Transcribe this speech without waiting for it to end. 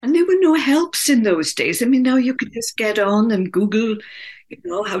no helps in those days. I mean, now you could just get on and Google,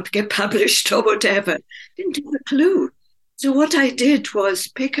 how to get published or whatever. Didn't have a clue. So what I did was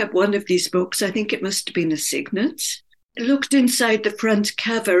pick up one of these books. I think it must have been a signet. I looked inside the front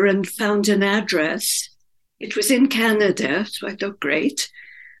cover and found an address. It was in Canada, so I thought, great.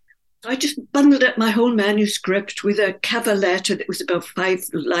 So I just bundled up my whole manuscript with a cover letter that was about 5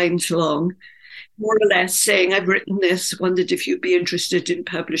 lines long, more or less saying, I've written this, wondered if you'd be interested in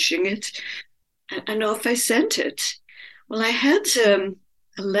publishing it. And off I sent it. Well, I had a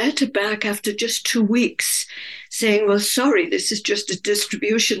letter back after just 2 weeks saying, well, sorry, this is just a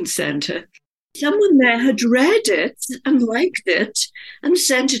distribution center. Someone there had read it and liked it and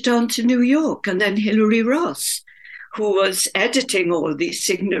sent it on to New York. And then Hilary Ross, who was editing all these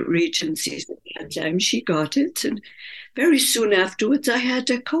Signet Regencies at that time, she got it. And very soon afterwards, I had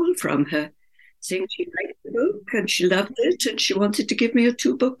a call from her saying she liked the book and she loved it and she wanted to give me a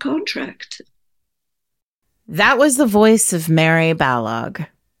 2-book contract. That was the voice of Mary Balogh,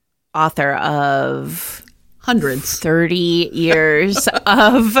 author of hundreds, 30 years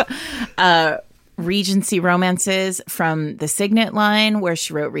of Regency romances, from the Signet line, where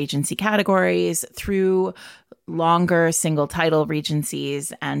she wrote Regency categories, through longer single title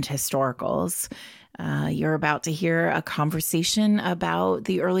Regencies and historicals. You're about to hear a conversation about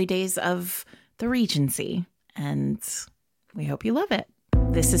the early days of the Regency, and we hope you love it.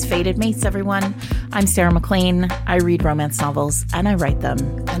 This is Fated Mates, everyone. I'm Sarah McLean. I read romance novels and I write them.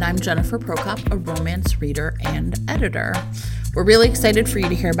 And I'm Jennifer Prokop, a romance reader and editor. We're really excited for you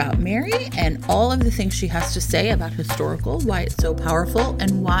to hear about Mary and all of the things she has to say about historical, why it's so powerful,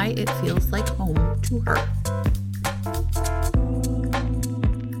 and why it feels like home to her.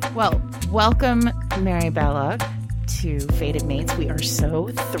 Well, welcome, Mary Balogh, to Fated Mates. We are so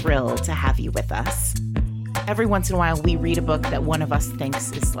thrilled to have you with us. Every once in a while, we read a book that one of us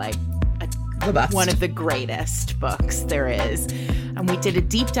thinks is like one of the greatest books there is. And we did a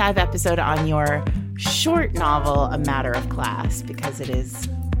deep dive episode on your short novel, A Matter of Class, because it is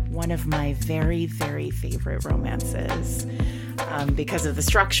one of my very, very favorite romances because of the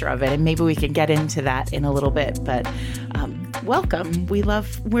structure of it. And maybe we can get into that in a little bit. But welcome.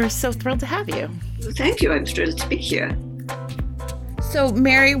 We're so thrilled to have you. Well, thank you. I'm thrilled to be here. So,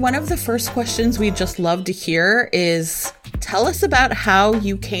 Mary, one of the first questions we'd just love to hear is, tell us about how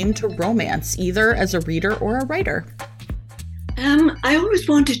you came to romance, either as a reader or a writer. I always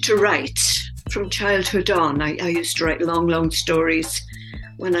wanted to write from childhood on. I used to write long, long stories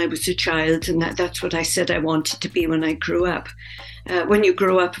when I was a child, and that's what I said I wanted to be when I grew up. When you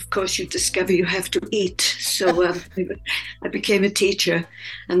grow up, of course, you discover you have to eat. So I became a teacher,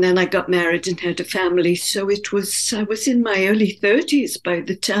 and then I got married and had a family. So I was in my early 30s by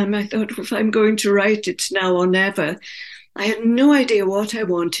the time I thought, well, if I'm going to write, it's now or never. I had no idea what I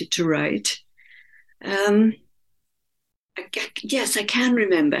wanted to write. Yes, I can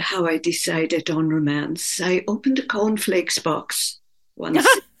remember how I decided on romance. I opened a cornflakes box once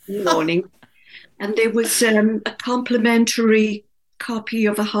in the morning, and there was a complimentary copy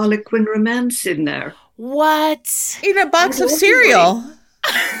of a Harlequin romance in there. What? In a box of cereal?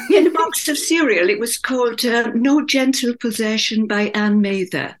 In a box of cereal. It was called No Gentle Possession by Anne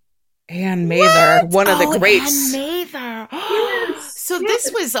Mather. Anne Mather, one of the greats. Anne Mather. Yes. So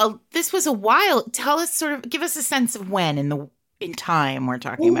yes. This was a while. Tell us, give us a sense of when in time we're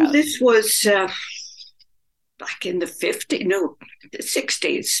talking about. This was back in the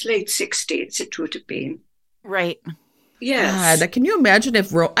 60s, late 60s it would have been. Right. Yes. God, can you imagine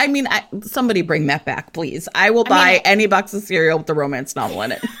if somebody bring that back, please? I will buy any box of cereal with a romance novel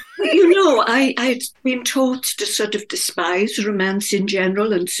in it. I'd been taught to sort of despise romance in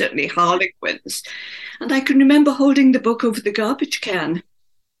general, and certainly Harlequins. And I can remember holding the book over the garbage can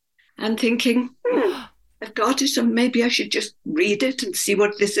and thinking, I've got it, and maybe I should just read it and see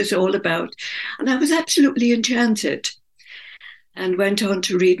what this is all about. And I was absolutely enchanted and went on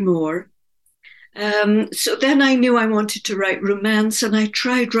to read more. So then I knew I wanted to write romance, and I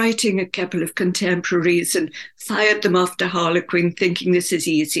tried writing a couple of contemporaries and fired them off to Harlequin, thinking this is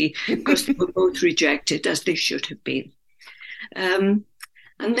easy, because they were both rejected, as they should have been. And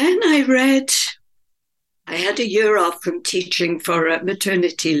then I had a year off from teaching for a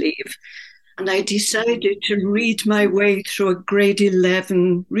maternity leave, and I decided to read my way through a grade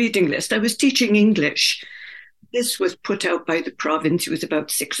 11 reading list. I was teaching English. This was put out by the province. It was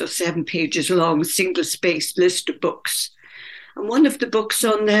about 6 or 7 pages long, single-spaced list of books. And one of the books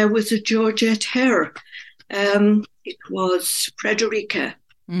on there was a Georgette Hare. It was Frederica.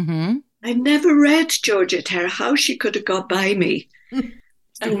 Mm-hmm. I never read Georgette Hare. How she could have got by me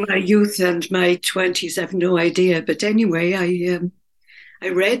through my youth and my 20s, I've no idea. But anyway, I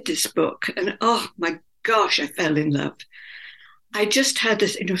read this book and oh my gosh, I fell in love. I just had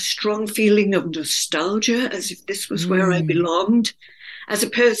this strong feeling of nostalgia as if this was where I belonged as a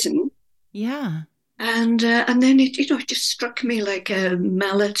person. Yeah. And then it just struck me like a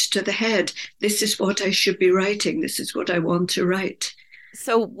mallet to the head. This is what I should be writing. This is what I want to write.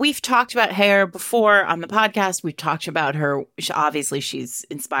 So we've talked about Hare before on the podcast. We've talked about her. Obviously, she's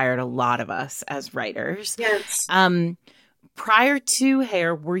inspired a lot of us as writers. Yes. Prior to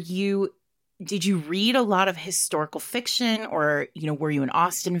Hare, did you read a lot of historical fiction, or were you an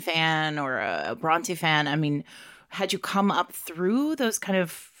Austen fan or a Bronte fan? I mean, had you come up through those kind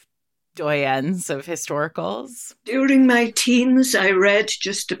of doyens of historicals? During my teens, I read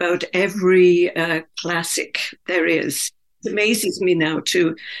just about every classic there is. It amazes me now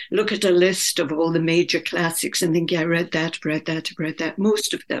to look at a list of all the major classics and think, yeah, I read that,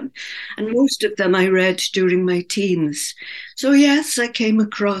 most of them. And most of them I read during my teens. So yes, I came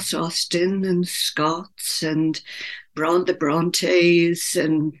across Austen and Scots and the Brontes.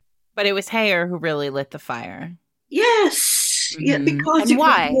 But it was Hare who really lit the fire. Yes. Mm-hmm. Yeah, because and it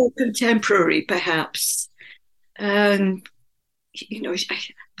why? was more contemporary, perhaps. And,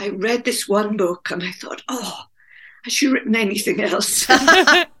 I read this one book and I thought, oh, has she written anything else?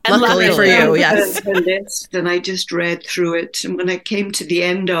 Luckily for you, yes. The list, and I just read through it. And when I came to the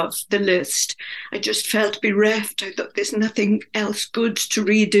end of the list, I just felt bereft. I thought there's nothing else good to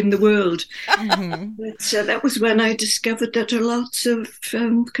read in the world. Mm-hmm. But that was when I discovered that lots of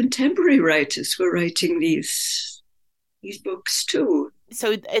contemporary writers were writing these books too.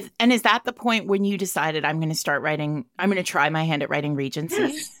 So, and is that the point when you decided I'm going to try my hand at writing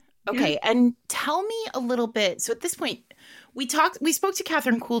Regencies? Yes. Okay, yeah. And tell me a little bit. So at this point, we spoke to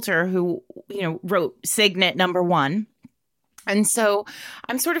Catherine Coulter, who, wrote Signet #1. And so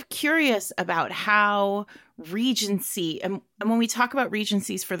I'm sort of curious about how Regency, and when we talk about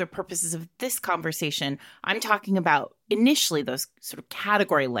Regencies for the purposes of this conversation, I'm talking about initially those sort of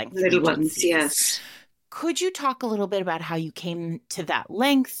category length little Regencies. Ones, yes. Could you talk a little bit about how you came to that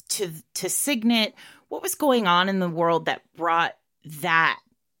length, to Signet? What was going on in the world that brought that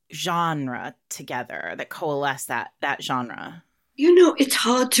genre together, that coalesced that genre? It's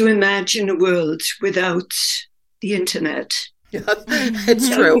hard to imagine a world without the internet. Yeah, it's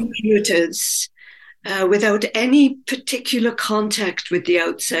true. Computers, without any particular contact with the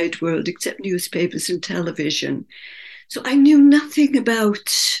outside world except newspapers and television. So I knew nothing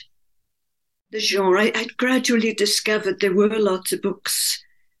about the genre. I'd gradually discovered there were lots of books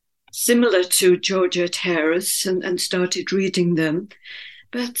similar to Georgette Harris and started reading them.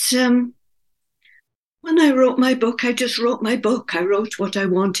 But when I wrote my book, I just wrote my book. I wrote what I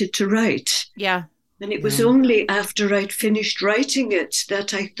wanted to write. Yeah. And it was only after I'd finished writing it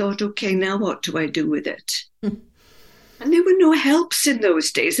that I thought, okay, now what do I do with it? And there were no helps in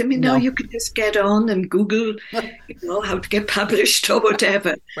those days. I mean, now you could just get on and Google, how to get published or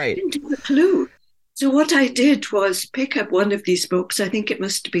whatever. Right. I didn't have a clue. So what I did was pick up one of these books. I think it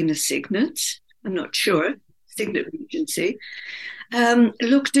must have been a Signet. I'm not sure. Signet Regency.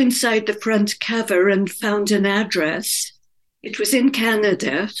 Looked inside the front cover and found an address. It was in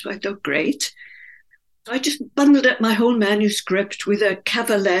Canada, so I thought, great. So I just bundled up my whole manuscript with a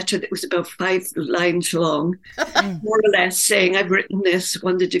cover letter that was about 5 lines long, more or less saying, I've written this,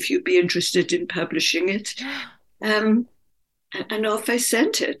 wondered if you'd be interested in publishing it. And off I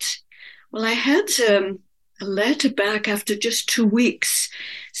sent it. Well, I had a letter back after just 2 weeks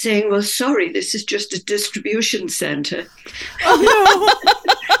saying, well, sorry, this is just a distribution center. Oh,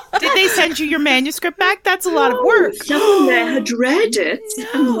 no. Did they send you your manuscript back? That's a lot of work. Someone there had read it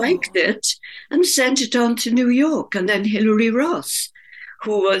and liked it and sent it on to New York. And then Hilary Ross,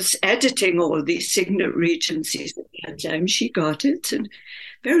 who was editing all these Signet Regencies at that time, she got it. And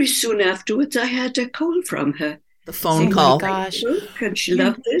very soon afterwards, I had a call from her. The phone call. Oh my gosh. And she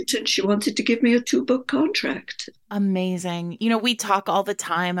loved it and she wanted to give me a 2-book contract. Amazing. We talk all the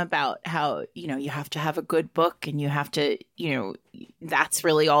time about how, you have to have a good book and you have to, that's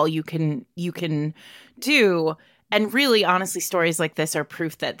really all you can do. And really, honestly, stories like this are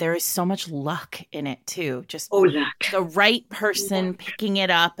proof that there is so much luck in it too. Just luck. The right person picking it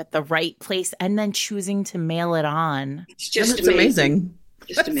up at the right place and then choosing to mail it on. It's just amazing.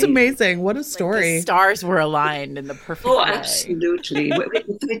 That's amazing. What a story. Like the stars were aligned in the perfect way. Oh, absolutely.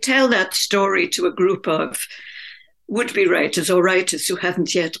 If I tell that story to a group of would-be writers or writers who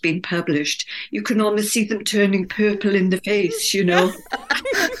haven't yet been published, you can almost see them turning purple in the face,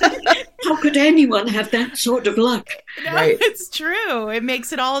 How could anyone have that sort of luck? No, right. It's true. It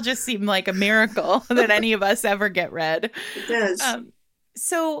makes it all just seem like a miracle that any of us ever get read. It does.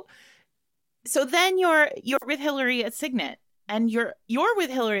 So then you're with Hilary at Signet. And you're with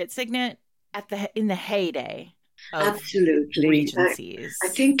Hilary at Signet in the heyday of Absolutely. Regencies. I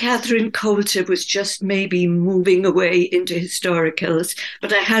think Catherine Coulter was just maybe moving away into historicals,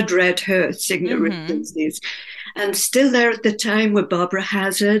 but I had read her Signet Regencies. And still there at the time were Barbara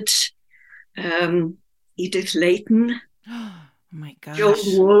Hazard, Edith Layton, Oh my gosh. Joan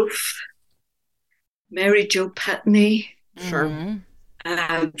Wolfe, Mary Jo Putney. Sure. And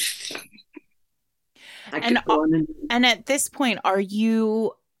and at this point, are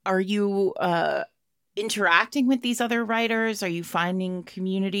you interacting with these other writers? Are you finding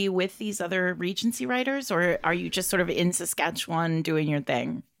community with these other Regency writers, or are you just sort of in Saskatchewan doing your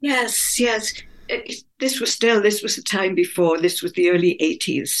thing? Yes. This was the time before. This was the early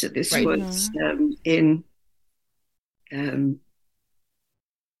 80s. So this was in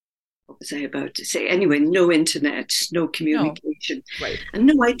what was I about to say? Anyway, no internet, no communication. No. Right. And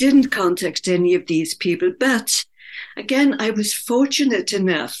no, I didn't contact any of these people. But again, I was fortunate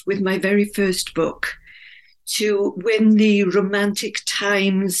enough with my very first book to win the Romantic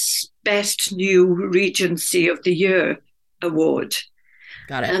Times Best New Regency of the Year award.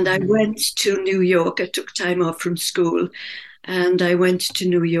 Got it. And I went to New York. I took time off from school. And I went to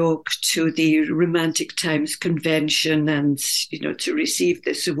New York to the Romantic Times convention and, to receive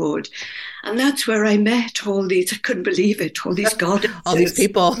this award. And that's where I met all these, I couldn't believe it, all these goddesses. All these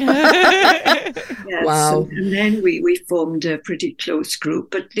people. Yes, wow. And then we formed a pretty close group.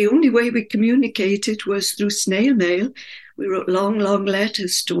 But the only way we communicated was through snail mail. We wrote long, long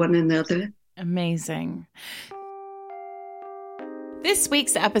letters to one another. Amazing. This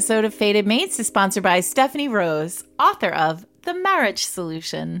week's episode of Fated Mates is sponsored by Stephanie Rose, author of The Marriage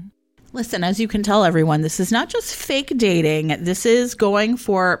Solution. Listen, as you can tell, everyone, this is not just fake dating. This is going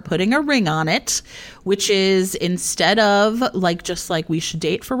for putting a ring on it, which is instead of just like we should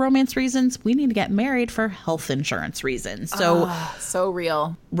date for romance reasons, we need to get married for health insurance reasons. So, so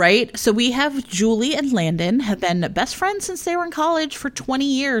real. Right? So we have Julie and Landon have been best friends since they were in college for 20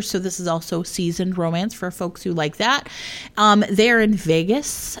 years. So this is also seasoned romance for folks who like that. They're in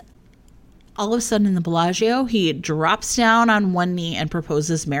Vegas. All of a sudden in the Balogh, he drops down on one knee and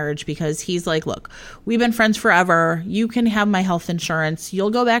proposes marriage because he's like, look, we've been friends forever. You can have my health insurance. You'll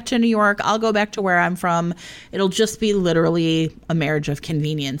go back to New York. I'll go back to where I'm from. It'll just be literally a marriage of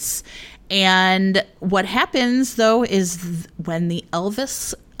convenience. And what happens, though, is when the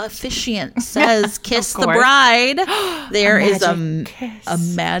Elvis officiant says, kiss the bride, there is a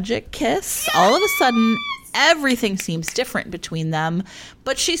magic kiss. Yes! All of a sudden, everything seems different between them,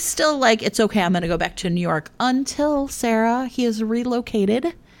 but she's still like, it's okay, I'm going to go back to New York until, Sarah, he is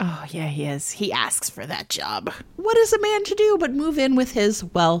relocated. Oh, yeah, he is. He asks for that job. What is a man to do but move in with his,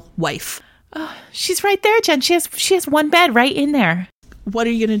 wife? Oh, she's right there, Jen. She has one bed right in there. What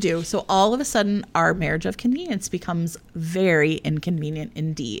are you going to do? So all of a sudden, our marriage of convenience becomes very inconvenient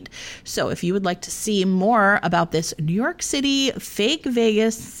indeed. So if you would like to see more about this New York City, fake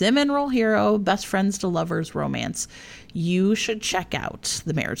Vegas, sim and roll hero, best friends to lovers romance, you should check out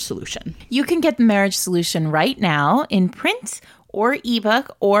The Marriage Solution. You can get The Marriage Solution right now in print or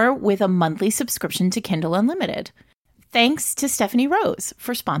ebook or with a monthly subscription to Kindle Unlimited. Thanks to Stephanie Rose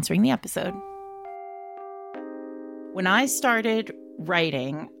for sponsoring the episode. When I started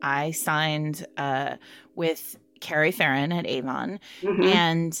writing, I signed with Carrie Farron at Avon,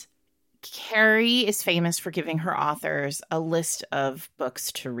 and Carrie is famous for giving her authors a list of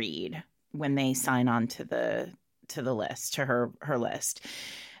books to read when they sign on to the list, to her list.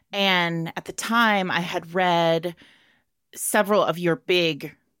 And at the time, I had read several of your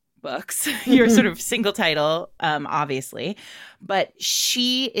big books, your sort of single title, obviously, but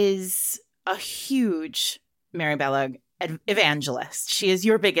she is a huge Mary Balogh evangelist. She is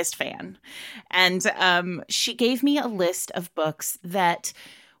your biggest fan. And she gave me a list of books that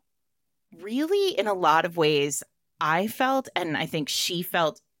really, in a lot of ways, I felt, and I think she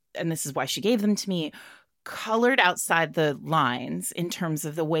felt, and this is why she gave them to me, colored outside the lines in terms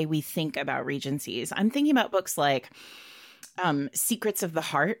of the way we think about regencies. I'm thinking about books like Secrets of the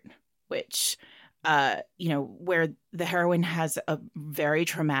Heart, which, where the heroine has a very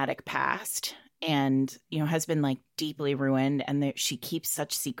traumatic past and, has been like deeply ruined, and she keeps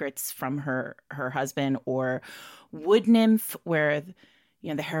such secrets from her husband. Or Wood Nymph, where,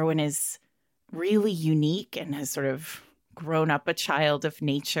 the heroine is really unique and has sort of grown up a child of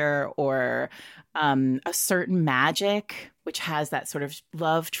nature. Or A Certain Magic, which has that sort of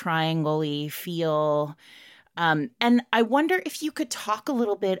love triangle-y feel. And I wonder if you could talk a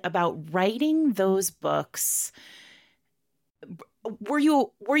little bit about writing those books were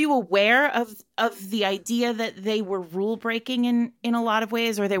you aware of the idea that they were rule breaking in a lot of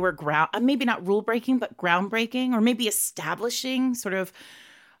ways, or they were maybe not rule breaking, but groundbreaking, or maybe establishing sort of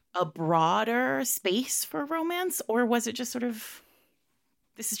a broader space for romance? Or was it just sort of,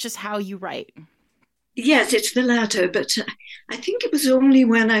 this is just how you write? Yes, it's the latter, but I think it was only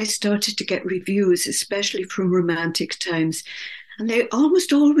when I started to get reviews, especially from Romantic Times, and they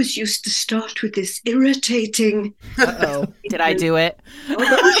almost always used to start with this irritating. Uh-oh, did I do it?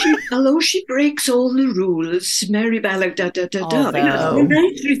 Although she breaks all the rules, Mary Balogh, da da da da. Although... They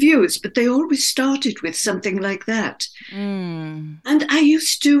write reviews, but they always started with something like that. And I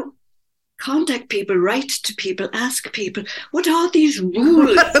used to contact people, write to people, ask people, what are these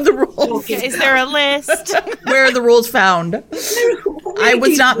rules? What are the rules? Is there a list? Where are the rules found? I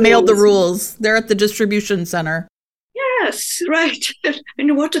was not mailed the rules. They're at the distribution center. Yes, right.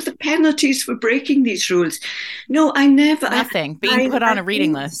 And what are the penalties for breaking these rules? No, I never. Nothing. Being put on a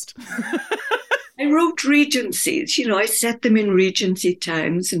reading list. I wrote regencies. I set them in Regency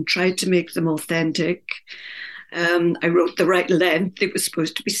Times and tried to make them authentic. I wrote the right length. It was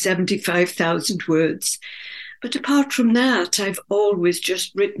supposed to be 75,000 words. But apart from that, I've always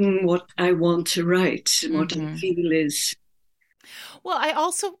just written what I want to write and what I feel is. Well, I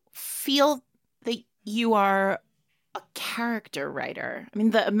also feel that you are a character writer. I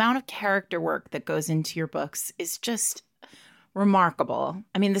mean, the amount of character work that goes into your books is just remarkable.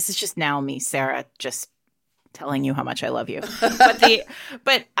 I mean, this is just now me, Sarah, just telling you how much I love you.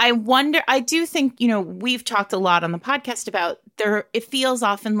 But I wonder, I do think, we've talked a lot on the podcast about it feels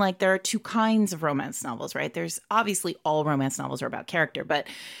often like there are two kinds of romance novels, right? There's obviously all romance novels are about character, but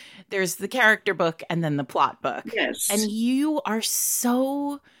there's the character book and then the plot book. Yes. And you are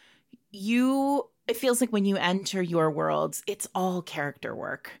it feels like when you enter your worlds, it's all character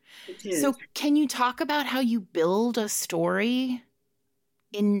work. It is. So can you talk about how you build a story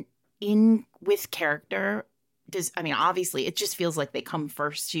in with character? Obviously it just feels like they come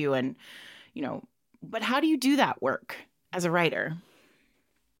first to you and, but how do you do that work as a writer?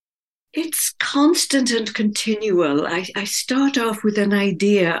 It's constant and continual. I start off with an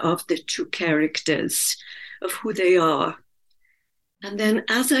idea of the two characters, of who they are. And then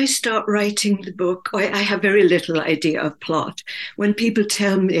as I start writing the book, I have very little idea of plot. When people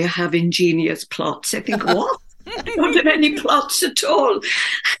tell me I have ingenious plots, I think, what? I don't have any plots at all.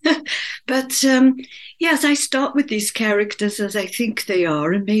 But yes, I start with these characters as I think they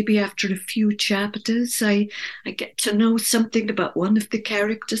are. And maybe after a few chapters, I get to know something about one of the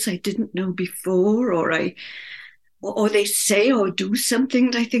characters I didn't know before, or they say or do something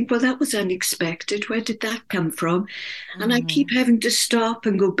and I think, well, that was unexpected. Where did that come from? And I keep having to stop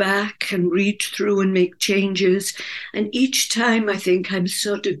and go back and read through and make changes. And each time I think I'm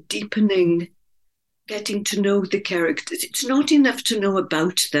sort of deepening, getting to know the characters. It's not enough to know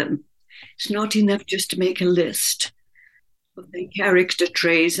about them. It's not enough just to make a list of their character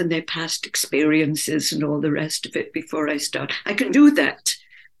traits and their past experiences and all the rest of it before I start. I can do that.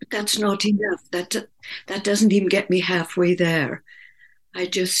 But that's not enough. That doesn't even get me halfway there. I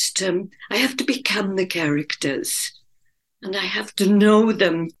have to become the characters. And I have to know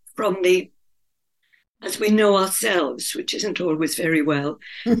them as we know ourselves, which isn't always very well.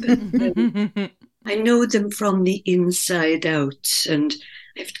 But, I know them from the inside out. And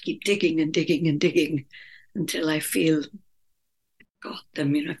I have to keep digging and digging and digging until I feel I've got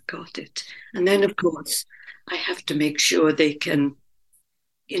them, I've got it. And then, of course, I have to make sure they can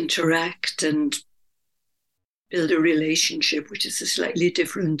interact and build a relationship, which is a slightly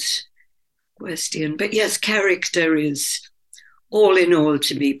different question. But yes, character is all in all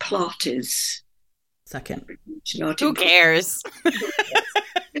to me. Plot is second. Who cares?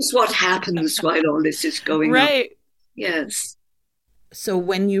 It's what happens while all this is going on. Right. Yes. So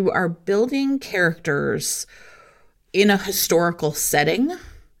when you are building characters in a historical setting,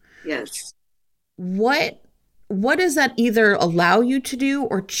 yes, what does that either allow you to do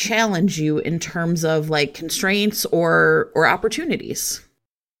or challenge you in terms of like constraints or opportunities?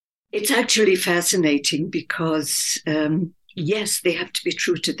 It's actually fascinating because, yes, they have to be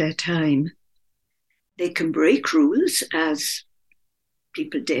true to their time. They can break rules, as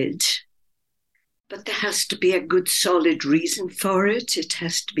people did, but there has to be a good, solid reason for it. It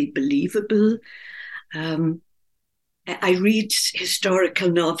has to be believable. I read historical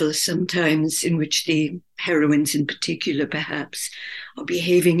novels sometimes in which the heroines in particular perhaps are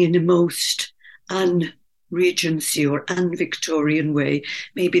behaving in a most un-Regency or un-Victorian way.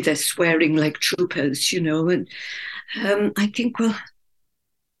 Maybe they're swearing like troopers, and I think, well,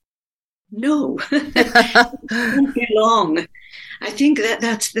 no, it won't be long. I think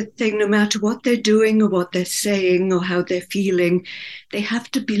that's the thing. No matter what they're doing or what they're saying or how they're feeling, they have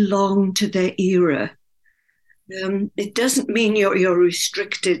to belong to their era. It doesn't mean you're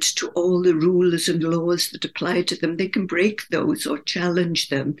restricted to all the rules and laws that apply to them. They can break those or challenge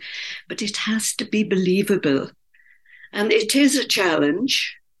them, but it has to be believable. And it is a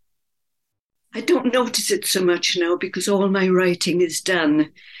challenge. I don't notice it so much now because all my writing is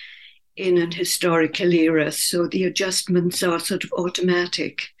done in an historical era, so the adjustments are sort of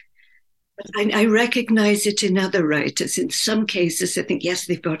automatic. But I recognize it in other writers. In some cases, I think, yes,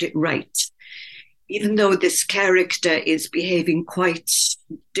 they've got it right. Even though this character is behaving quite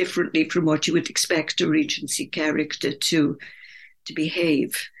differently from what you would expect a Regency character to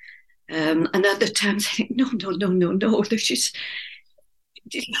behave. And other times I think, no, she's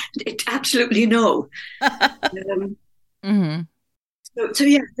absolutely no. Mm-hmm. So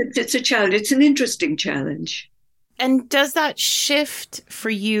yeah, it's a challenge. It's an interesting challenge. And does that shift for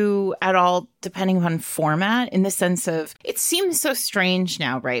you at all, depending on format, in the sense of, it seems so strange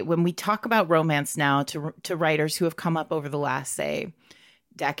now, right? When we talk about romance now to writers who have come up over the last, say,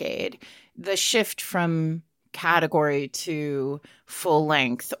 decade, the shift from category to full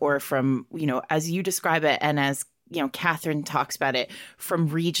length, or from, as you describe it, and as, Catherine talks about it, from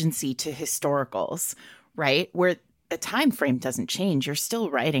Regency to historicals, right? Where the time frame doesn't change. You're still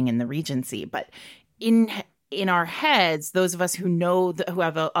writing in the Regency, but in our heads, those of us who know, who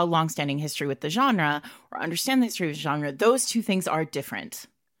have a longstanding history with the genre or understand the history of the genre, those two things are different.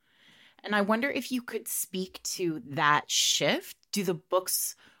 And I wonder if you could speak to that shift.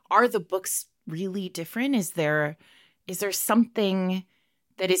 Are the books really different? Is there something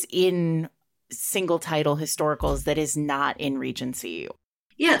that is in single title historicals that is not in Regency?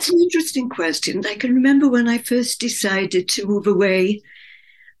 Yeah, it's an interesting question. I can remember when I first decided to move away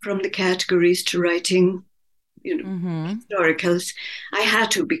from the categories to writing historicals. I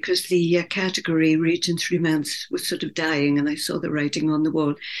had to, because the category Regency romance was sort of dying and I saw the writing on the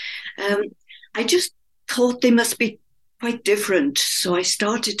wall. I just thought they must be quite different. So I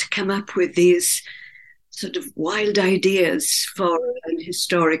started to come up with these sort of wild ideas for an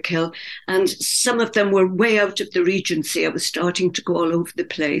historical, and some of them were way out of the Regency. I was starting to go all over the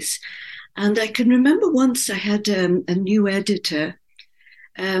place. And I can remember once I had a new editor,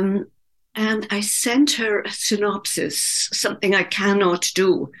 and I sent her a synopsis, something I cannot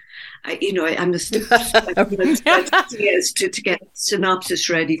do. I must have years to get a synopsis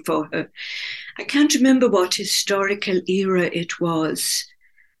ready for her. I can't remember what historical era it was,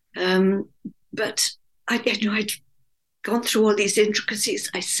 but I'd gone through all these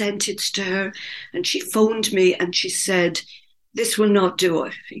intricacies. I sent it to her, and she phoned me and she said, "This will not do.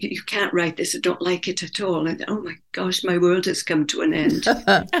 You can't write this. I don't like it at all." And oh my gosh, my world has come to an end.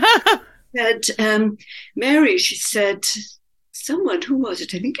 Said, Mary, she said, someone, who was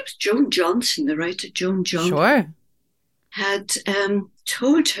it? I think it was Joan Johnson, the writer Joan Johnson. Sure. Had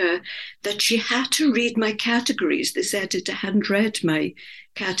told her that she had to read my categories. This editor hadn't read my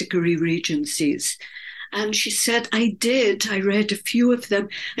category Regencies. And she said, I did. I read a few of them.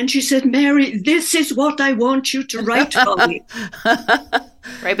 And she said, "Mary, this is what I want you to write for me."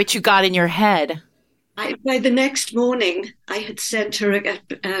 Right, but you got in your head. By the next morning, I had sent her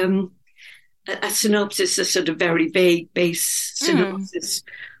a synopsis, a sort of very vague base synopsis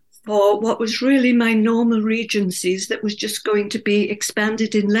for what was really my normal Regencies that was just going to be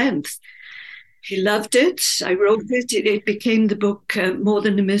expanded in length. She loved it. I wrote it. It became the book More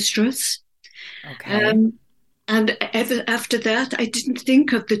Than a Mistress. Okay. And after that, I didn't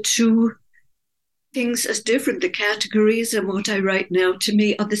think of the two things as different. The categories and what I write now, to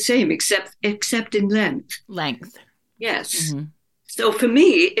me, are the same, except in length. Length. Yes. Mm-hmm. So for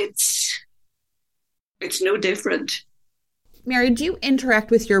me, it's no different. Mary, do you interact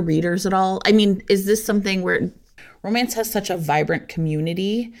with your readers at all? I mean, is this something where romance has such a vibrant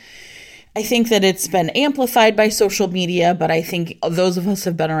community? I think that it's been amplified by social media, but I think those of us who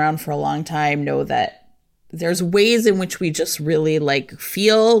have been around for a long time know that there's ways in which we just really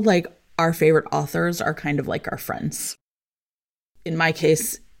feel like our favorite authors are kind of like our friends. In my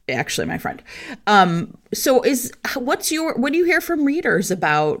case, actually my friend. So what do you hear from readers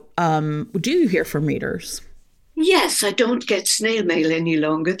about, do you hear from readers? Yes, I don't get snail mail any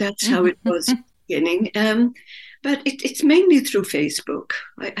longer. That's how it was at the beginning. But it's mainly through Facebook.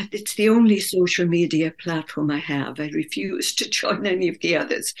 It's the only social media platform I have. I refuse to join any of the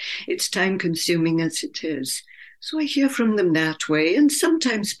others. It's time consuming as it is. So I hear from them that way, and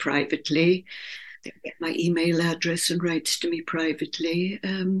sometimes privately. They get my email address and writes to me privately.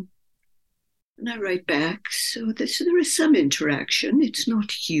 And I write back. So there is some interaction. It's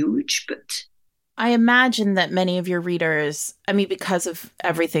not huge, but I imagine that many of your readers, I mean, because of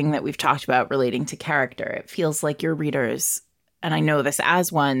everything that we've talked about relating to character, it feels like your readers, and I know this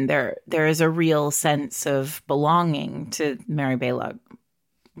as one, there is a real sense of belonging to Mary Balogh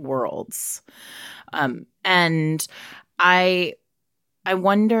worlds. And I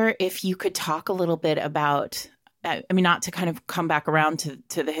wonder if you could talk a little bit about, I mean, not to kind of come back around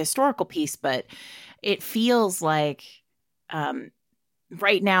to the historical piece, but it feels like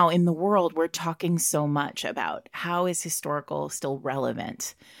right now in the world, we're talking so much about how is historical still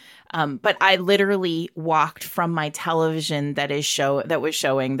relevant. But I literally walked from my television that was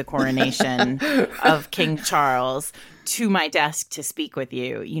showing the coronation of King Charles to my desk to speak with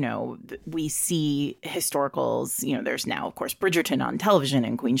you. You know, we see historicals, you know, there's now, of course, Bridgerton on television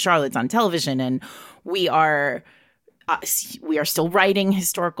and Queen Charlotte's on television. And we are still writing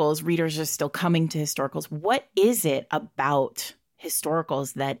historicals. Readers are still coming to historicals. What is it about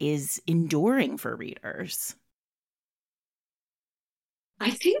historicals that is enduring for readers? I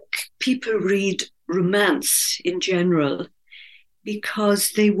think people read romance in general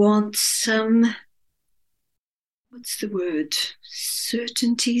because they want some, what's the word,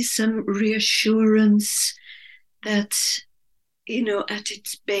 certainty, some reassurance that, you know, at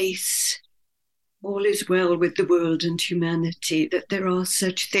its base, all is well with the world and humanity, that there are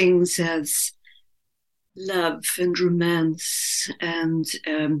such things as love and romance and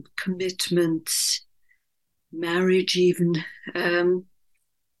commitment, marriage even.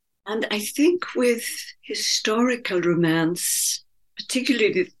 And I think with historical romance,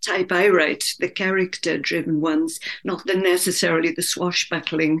 particularly the type I write, the character-driven ones, not necessarily the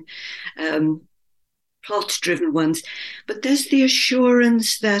swashbuckling, plot-driven ones, but there's the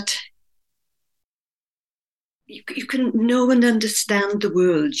assurance that you can know and understand the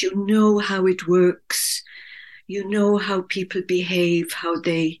world. You know how it works. You know how people behave, how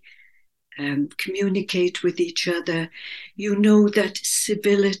they communicate with each other. You know that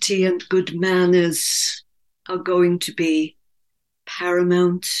civility and good manners are going to be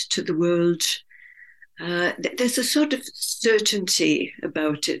paramount to the world. There's a sort of certainty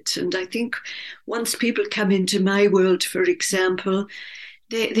about it. And I think once people come into my world, for example,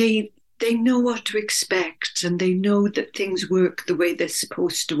 they know what to expect and they know that things work the way they're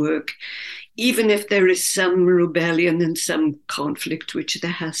supposed to work, even if there is some rebellion and some conflict, which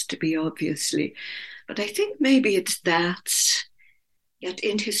there has to be, obviously. But I think maybe it's that. Yet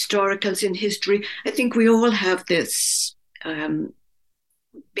in historicals, in history, I think we all have this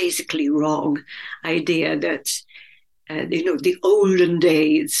basically wrong idea that, the olden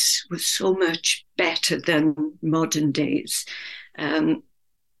days was so much better than modern days. I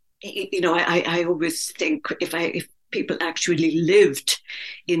always think if people actually lived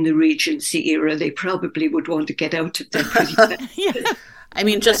in the Regency era, they probably would want to get out of there pretty fast. Yeah. I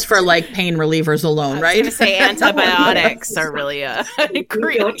mean, just for like pain relievers alone, right? I was going to say antibiotics are really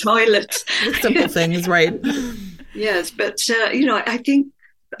great. Your toilets. Simple things, right? Yes, but I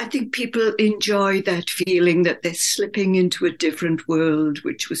think people enjoy that feeling that they're slipping into a different world,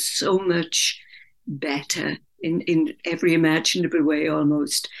 which was so much better in every imaginable way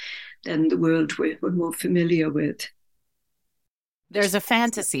almost than the world we're more familiar with. There's a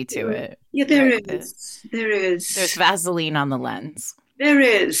fantasy to it. Yeah, there is. There's Vaseline on the lens. There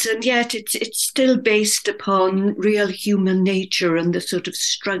is, and yet it's still based upon real human nature and the sort of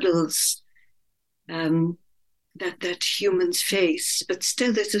struggles that humans face. But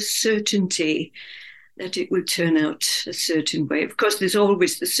still, there's a certainty that it will turn out a certain way. Of course, there's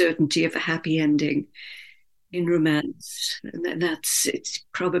always the certainty of a happy ending in romance, and it's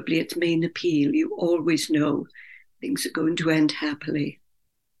probably its main appeal. You always know things are going to end happily,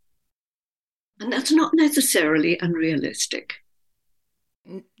 and that's not necessarily unrealistic.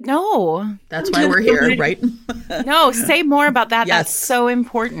 No, that's why we're here, right? No, say more about that. Yes. That's so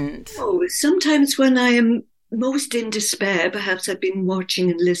important. Oh, sometimes when I am most in despair, perhaps I've been watching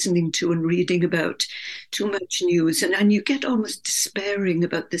and listening to and reading about too much news, and you get almost despairing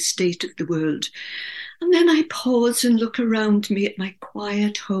about the state of the world. And then I pause and look around me at my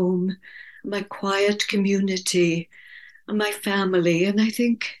quiet home, my quiet community, and my family, and I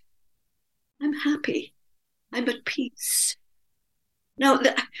think, I'm happy. I'm at peace. Now,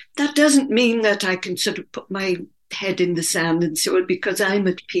 that doesn't mean that I can sort of put my head in the sand and say, well, because I'm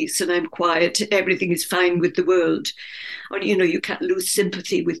at peace and I'm quiet, everything is fine with the world. Or, you can't lose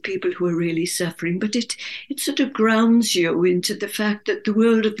sympathy with people who are really suffering. But it sort of grounds you into the fact that the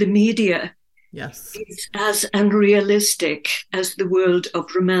world of the media is as unrealistic as the world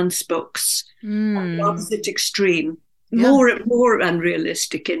of romance books, on the opposite extreme. More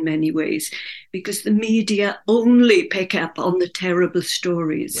unrealistic in many ways, because the media only pick up on the terrible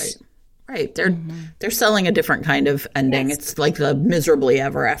stories. Right. They're selling a different kind of ending. Yes. It's like the miserably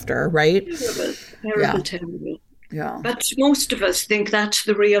ever after, right? Terrible. Yeah. But most of us think that's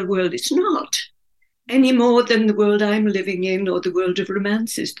the real world. It's not. Any more than the world I'm living in or the world of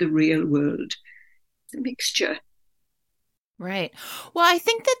romance is the real world. It's a mixture. Right. Well, I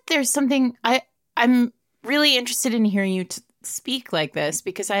think that there's something I'm really interested in hearing you speak like this,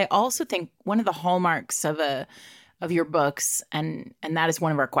 because I also think one of the hallmarks of your books, and that is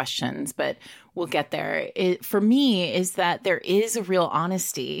one of our questions, but we'll get there, for me, is that there is a real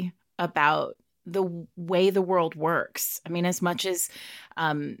honesty about the way the world works. I mean, as much as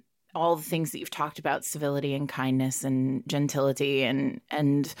all the things that you've talked about, civility and kindness and gentility and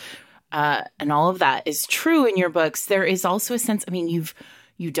all of that is true in your books, there is also a sense, I mean,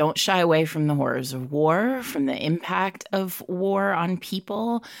 you don't shy away from the horrors of war, from the impact of war on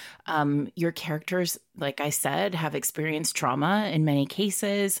people. Your characters, like I said, have experienced trauma in many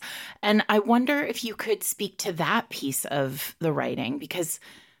cases. And I wonder if you could speak to that piece of the writing, because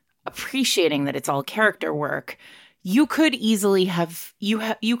appreciating that it's all character work, you could easily have,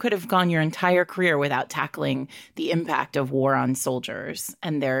 you could have gone your entire career without tackling the impact of war on soldiers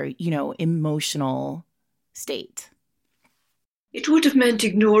and their, emotional state. It would have meant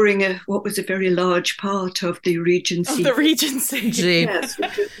ignoring what was a very large part of the Regency. Of the Regency. Yes,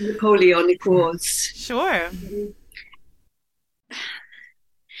 which was the Napoleonic Wars. Sure.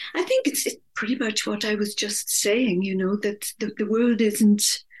 I think it's pretty much what I was just saying, that the world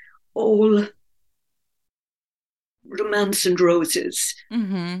isn't all romance and roses.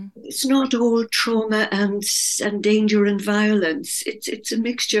 Mm-hmm. It's not all trauma and danger and violence. It's a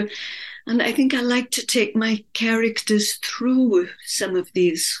mixture. And I think I like to take my characters through some of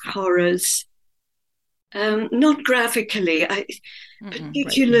these horrors. Not graphically.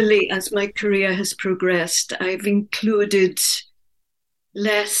 Particularly right. As my career has progressed, I've included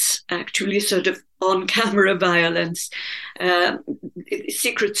less actually sort of on-camera violence.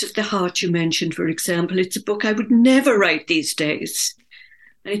 Secrets of the Heart, you mentioned, for example. It's a book I would never write these days.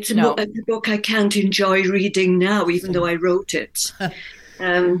 And it's a book I can't enjoy reading now, even though I wrote it.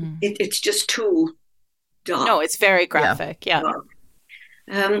 It's just too dark. No, it's very graphic, yeah.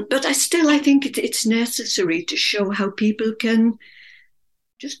 But I think it's necessary to show how people can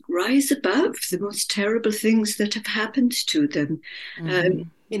just rise above the most terrible things that have happened to them.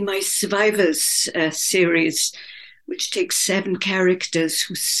 In my Survivors series, which takes 7 characters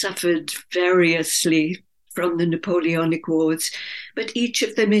who suffered variously from the Napoleonic Wars, but each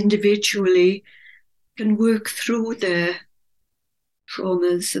of them individually can work through their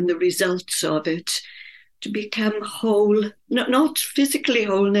traumas and the results of it to become whole, not physically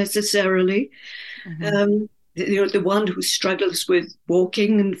whole necessarily. The one who struggles with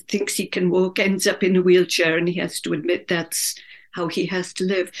walking and thinks he can walk ends up in a wheelchair, and he has to admit that's how he has to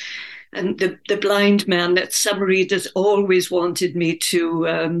live. And the blind man that some readers always wanted me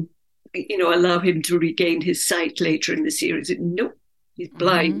to, allow him to regain his sight later in the series. Nope, he's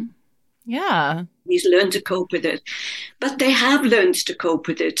blind. Yeah. He's learned to cope with it. But they have learned to cope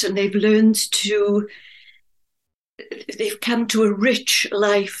with it, and they've come to a rich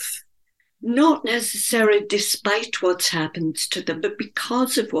life, not necessarily despite what's happened to them, but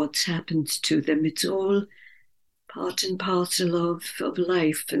because of what's happened to them. It's all part and parcel of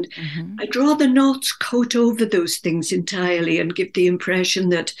life. And I'd rather not coat over those things entirely and give the impression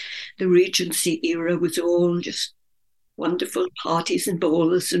that the Regency era was all just wonderful parties and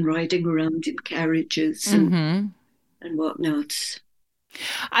balls and riding around in carriages and whatnot.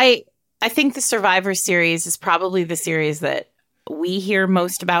 I think the Survivor series is probably the series that we hear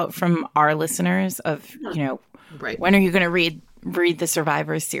most about from our listeners of, right. When are you going to read the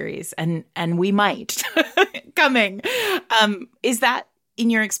Survivor series? And we might coming. Is that,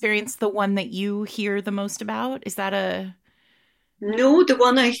 in your experience, the one that you hear the most about? Is that a... No,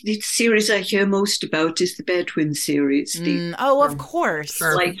 the series I hear most about is the Bedouin series. Of course.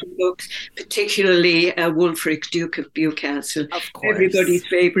 Like books, particularly Wulfric, Duke of Bewcastle. Of course. Everybody's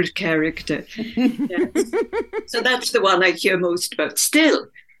favourite character. Yes. So that's the one I hear most about. Still.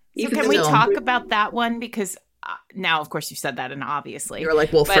 So can we talk about that one? Because now, of course, you said that, and obviously. You're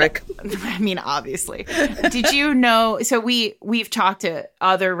like Wulfric. I mean, obviously. Did you know? So we've talked to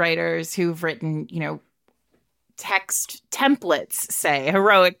other writers who've written, text templates, say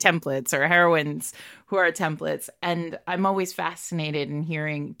heroic templates or heroines who are templates. And I'm always fascinated in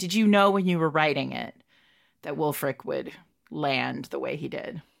hearing, did you know when you were writing it that Wulfric would land the way he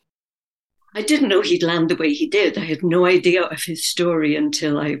did? I didn't know he'd land the way he did. I had no idea of his story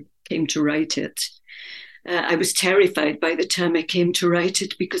until I came to write it. I was terrified by the time I came to write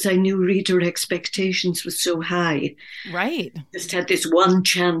it because I knew reader expectations were so high. Right. Just had this one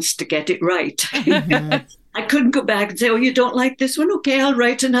chance to get it right. Mm-hmm. I couldn't go back and say, oh, you don't like this one? Okay, I'll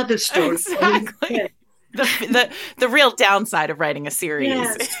write another story. Exactly. The real downside of writing a series.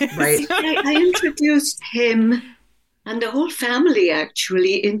 Yes. Right. I introduced him and the whole family,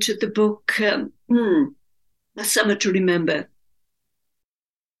 actually, into the book A Summer to Remember.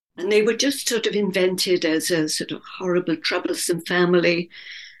 And they were just sort of invented as a sort of horrible, troublesome family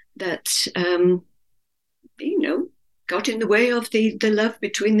that, got in the way of the love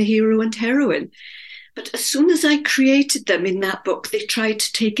between the hero and heroine. But as soon as I created them in that book, they tried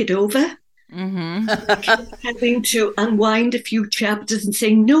to take it over. Mm-hmm. Having to unwind a few chapters and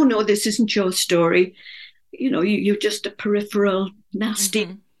saying, no, this isn't your story. You're just a peripheral,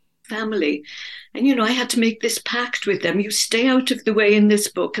 nasty family. And, I had to make this pact with them. You stay out of the way in this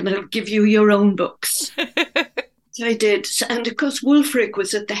book and I'll give you your own books. So I did. And of course, Wulfric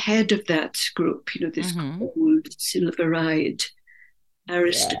was at the head of that group, this cold, silver-eyed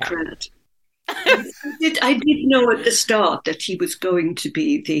aristocrat. Yeah. I did know at the start that he was going to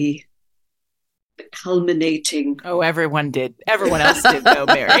be the culminating. Oh, everyone did. Everyone else did, though,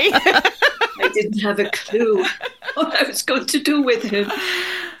 Mary. I didn't have a clue what I was going to do with him.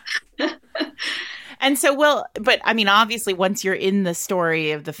 And so, but I mean, obviously, once you're in the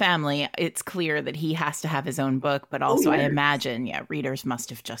story of the family, it's clear that he has to have his own book. But also, I imagine, readers must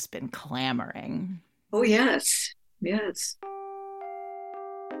have just been clamoring. Oh, yes. Yes.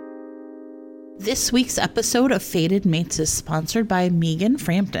 This week's episode of Fated Mates is sponsored by Megan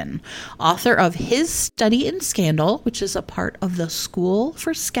Frampton, author of His Study in Scandal, which is a part of the School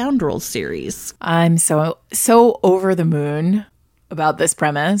for Scoundrels series. I'm so over the moon about this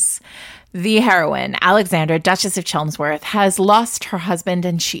premise. The heroine, Alexandra, Duchess of Chelmsford, has lost her husband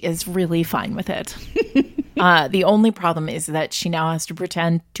and she is really fine with it. The only problem is that she now has to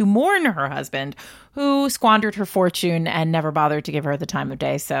pretend to mourn her husband, who squandered her fortune and never bothered to give her the time of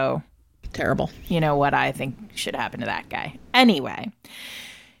day. So terrible. You know what I think should happen to that guy. Anyway,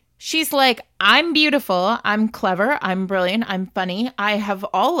 she's like, I'm beautiful, I'm clever, I'm brilliant, I'm funny, I have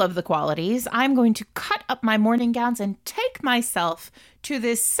all of the qualities. I'm going to cut up my morning gowns and take myself to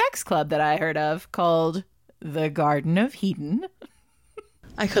this sex club that I heard of called the Garden of Eden.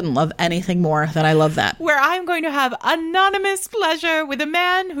 I couldn't love anything more than I love that. Where I'm going to have anonymous pleasure with a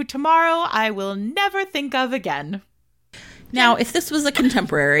man who tomorrow I will never think of again. Now, if this was a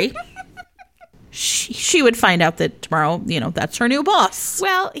contemporary, she would find out that tomorrow, that's her new boss.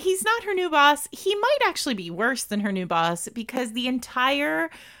 Well, he's not her new boss. He might actually be worse than her new boss because the entire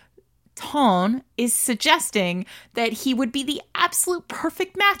tone is suggesting that he would be the absolute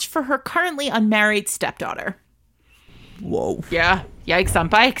perfect match for her currently unmarried stepdaughter. Whoa. Yeah. Yikes on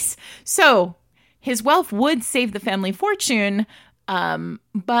bikes. So his wealth would save the family fortune, but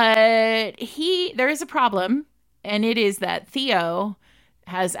there is a problem, and it is that Theo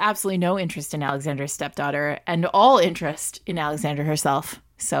has absolutely no interest in Alexandra's stepdaughter and all interest in Alexandra herself.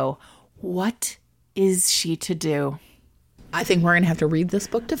 So what is she to do? I think we're going to have to read this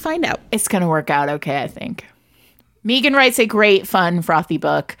book to find out. It's going to work out okay, I think. Megan writes a great, fun, frothy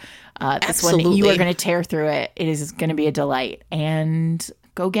book. This one, you are going to tear through it. It is going to be a delight. And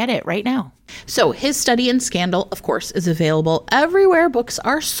go get it right now. So His Study in Scandal, of course, is available everywhere books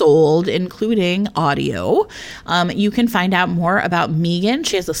are sold, including audio. You can find out more about Megan.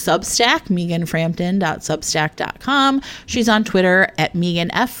 She has a Substack, meganframpton.substack.com. She's on Twitter at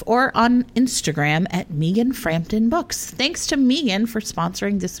MeganF or on Instagram at Megan Frampton Books. Thanks to Megan for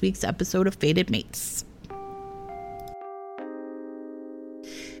sponsoring this week's episode of Fated Mates.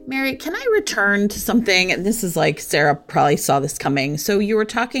 Mary, can I return to something? This is like, Sarah probably saw this coming. So you were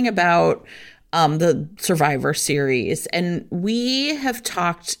talking about the Survivor series, and we have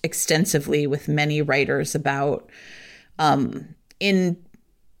talked extensively with many writers about the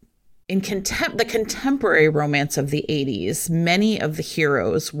contemporary romance of the 80s. Many of the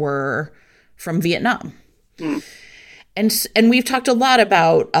heroes were from Vietnam. Mm. And we've talked a lot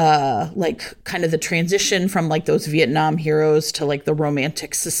about like kind of the transition from like those Vietnam heroes to like the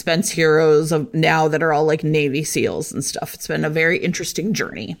romantic suspense heroes of now that are all like Navy SEALs and stuff. It's been a very interesting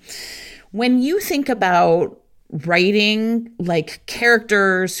journey. When you think about writing like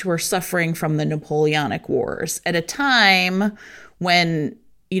characters who are suffering from the Napoleonic Wars at a time when,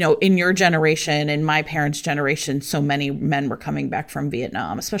 in your generation, in my parents' generation, so many men were coming back from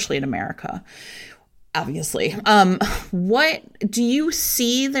Vietnam, especially in America. Obviously. What do you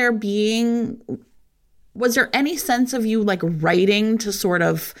see there being? Was there any sense of you like writing to sort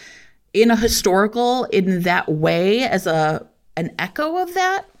of in a historical in that way as an echo of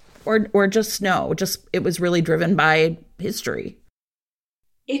that? or just no, just it was really driven by history?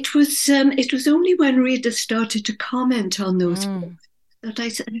 It was only when readers started to comment on those books that I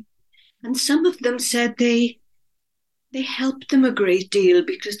said, and some of them said they helped them a great deal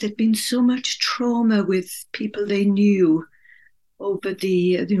because there'd been so much trauma with people they knew over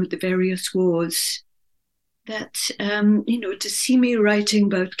the various wars that to see me writing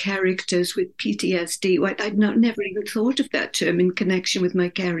about characters with PTSD, I'd never even thought of that term in connection with my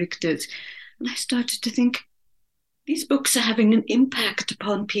characters, and I started to think these books are having an impact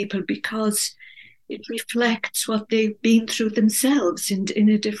upon people because it reflects what they've been through themselves in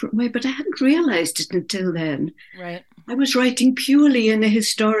a different way. But I hadn't realized it until then. Right. I was writing purely in a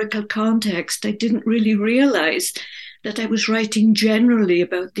historical context. I didn't really realize that I was writing generally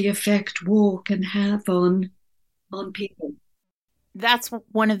about the effect war can have on people. That's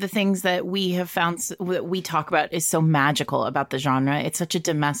one of the things that we have found that we talk about is so magical about the genre. It's such a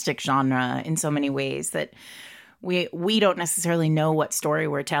domestic genre in so many ways that we don't necessarily know what story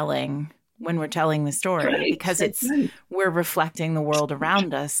we're telling when we're telling the story, right, because we're reflecting the world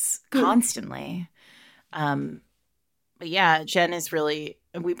around us constantly. But yeah, Jen is really,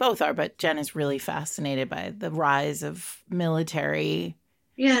 we both are, but Jen is really fascinated by the rise of military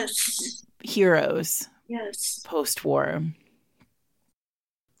heroes post-war.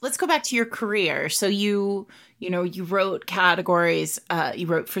 Let's go back to your career. So you wrote categories, you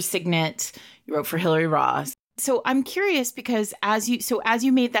wrote for Signet, you wrote for Hilary Ross. So I'm curious because as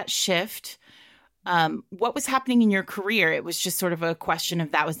you made that shift, what was happening in your career? It was just sort of a question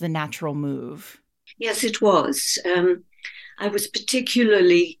of that was the natural move. Yes, it was. I was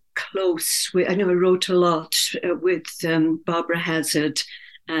particularly close with, I know I wrote a lot with Barbara Hazard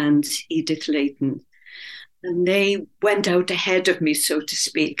and Edith Layton. And they went out ahead of me, so to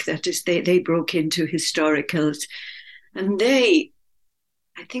speak. That is, they broke into historicals. And I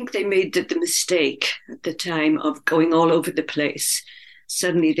think they made the mistake at the time of going all over the place.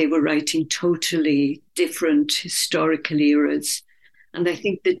 Suddenly they were writing totally different historical eras. And I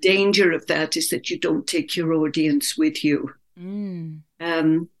think the danger of that is that you don't take your audience with you.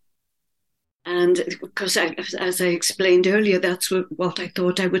 And because as I explained earlier, that's what I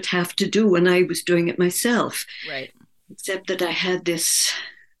thought I would have to do when I was doing it myself. Right. Except that I had this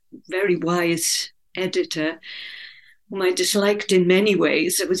very wise editor whom I disliked in many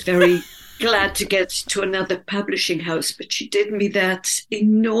ways. I was very glad to get to another publishing house, but she did me that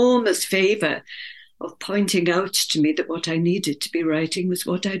enormous favor of pointing out to me that what I needed to be writing was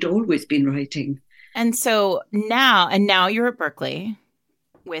what I'd always been writing. And so now you're at Berkeley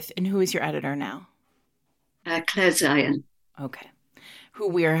and who is your editor now? Claire Zion. Okay. Who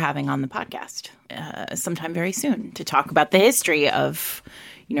we are having on the podcast sometime very soon to talk about the history of,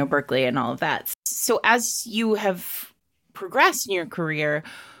 Berkeley and all of that. So as you have progressed in your career,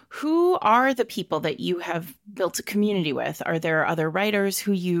 who are the people that you have built a community with? Are there other writers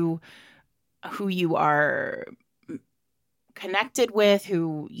who you are connected with,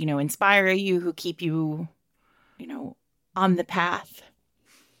 who, inspire you, who keep you, on the path?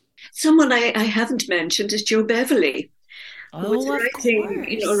 Someone I haven't mentioned is Jo Beverley, who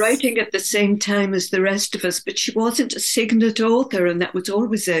was writing at the same time as the rest of us, but she wasn't a Signet author, and that was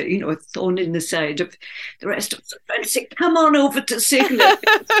always a thorn in the side of the rest of us. Trying to say, come on over to Signet.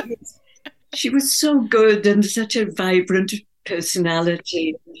 She was so good and such a vibrant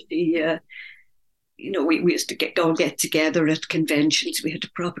personality. We used to get together at conventions. We had a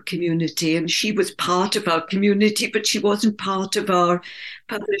proper community, and she was part of our community, but she wasn't part of our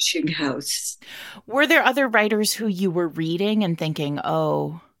publishing house. Were there other writers who you were reading and thinking,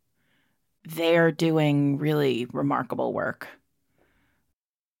 oh, they're doing really remarkable work?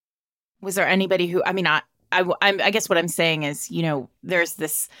 Was there anybody who, I guess what I'm saying is, there's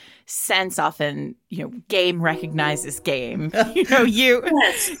this sense often, game recognizes game. You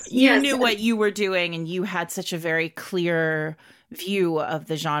knew what you were doing, and you had such a very clear view of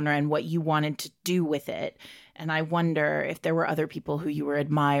the genre and what you wanted to do with it. And I wonder if there were other people who you were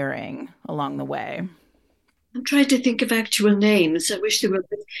admiring along the way. I'm trying to think of actual names. I wish there were,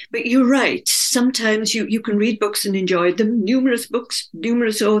 but you're right. Sometimes you can read books and enjoy them, numerous books,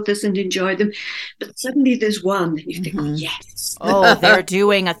 numerous authors and enjoy them. But suddenly there's one and you think, oh, yes. Oh, they're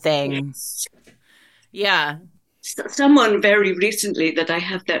doing a thing. Yes. Yeah. Someone very recently that I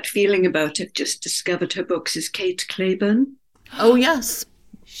have that feeling about, I've just discovered her books, is Kate Claiborne. Oh, yes.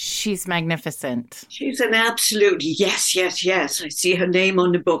 She's magnificent. She's an absolute yes. I see her name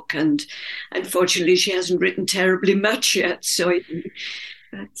on the book, and unfortunately she hasn't written terribly much yet. So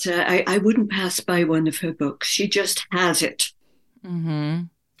I wouldn't pass by one of her books. She just has it.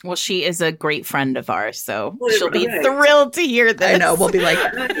 Mm-hmm. Well, she is a great friend of ours, so Well, she'll be right. thrilled to hear this. I know. We'll be like,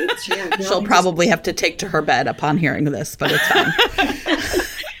 Yeah, no, she'll probably have to take to her bed upon hearing this, but it's fine.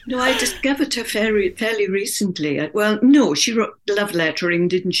 No, I discovered her fairly recently. Well, no, she wrote love lettering,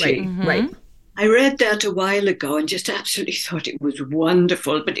 didn't she? Right, right. I read that a while ago and just absolutely thought it was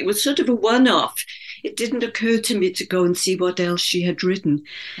wonderful, but it was sort of a one-off. It didn't occur to me to go and see what else she had written.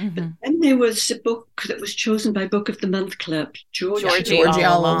 But then there was a book that was chosen by Book of the Month Club, Georgie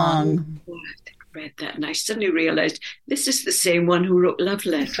All Along. Oh, I read that and I suddenly realized this is the same one who wrote love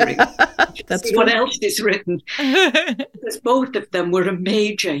lettering. That's see what else is written. Because both of them were a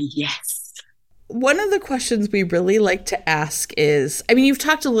major yes. One of the questions we really like to ask is, I mean, you've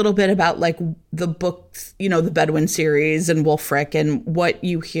talked a little bit about like the books, you know, the Bedouin series and Wulfric and what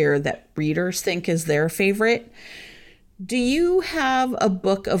you hear that readers think is their favorite. Do you have a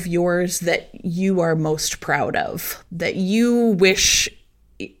book of yours that you are most proud of, that you wish,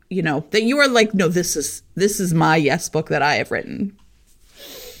 you know, that you are like, no, this is my yes book that I have written?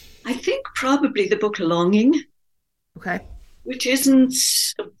 I think probably the book Longing. Okay. Which isn't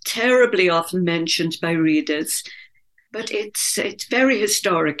terribly often mentioned by readers, but it's very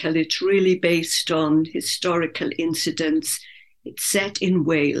historical. It's really based on historical incidents. It's set in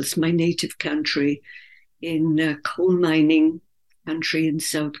Wales, my native country, in coal mining country in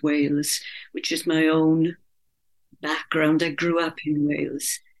South Wales, which is my own background. I grew up in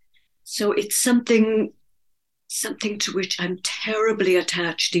Wales. So it's something to which I'm terribly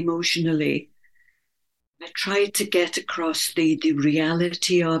attached emotionally. I tried to get across the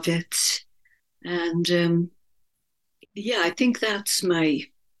reality of it. And I think that's I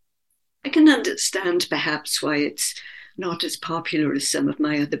can understand perhaps why it's not as popular as some of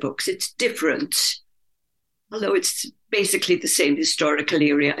my other books. It's different, although it's basically the same historical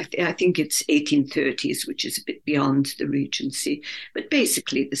era. I think it's 1830s, which is a bit beyond the Regency, but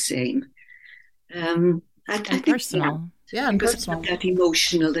basically the same. I think personal. Yeah, and because personal. of that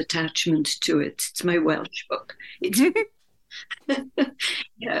emotional attachment to it. It's my Welsh book. It's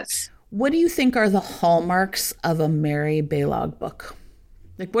yes. What do you think are the hallmarks of a Mary Balogh book?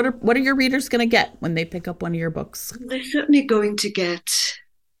 Like, what are your readers going to get when they pick up one of your books? They're certainly going to get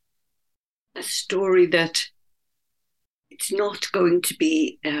a story that it's not going to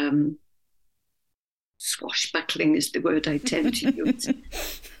be swashbuckling is the word I tend to use.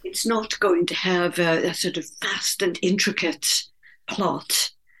 It's not going to have a sort of fast and intricate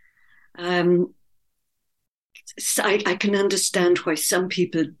plot. So I can understand why some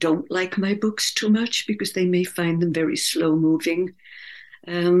people don't like my books too much because they may find them very slow moving.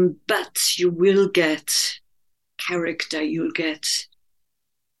 But you will get character, you'll get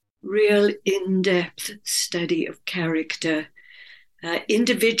real in-depth study of character,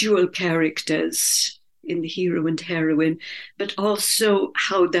 individual characters in the hero and heroine, but also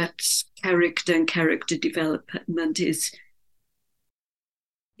how that character and character development is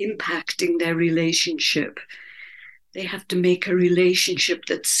impacting their relationship. They have to make a relationship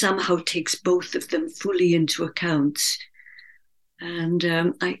that somehow takes both of them fully into account. And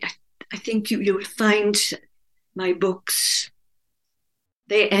I think you will find my books,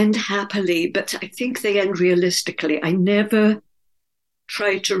 they end happily, but I think they end realistically. I never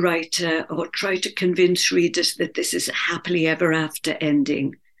try to write or try to convince readers that this is a happily ever after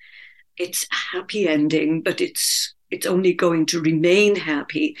ending. It's a happy ending, but it's only going to remain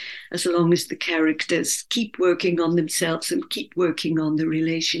happy as long as the characters keep working on themselves and keep working on the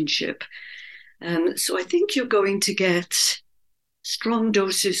relationship. So I think you're going to get strong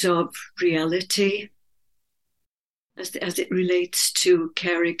doses of reality as it relates to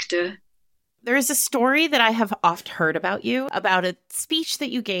character. There is a story that I have oft heard about you, about a speech that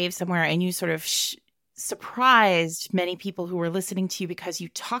you gave somewhere, and you sort of surprised many people who were listening to you because you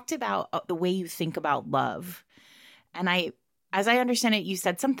talked about the way you think about love. And as I understand it, you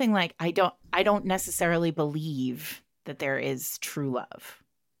said something like, I don't necessarily believe that there is true love.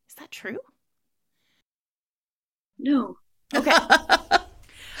 Is that true? No. Okay.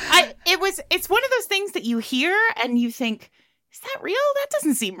 It's one of those things that you hear and you think, is that real? That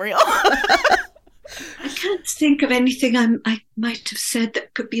doesn't seem real. I can't think of anything I might have said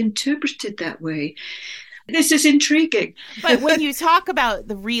that could be interpreted that way. This is intriguing. But when you talk about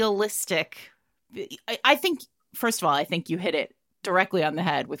the realistic, I think, first of all, I think you hit it directly on the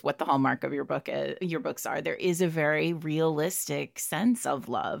head with what the hallmark of your books are. There is a very realistic sense of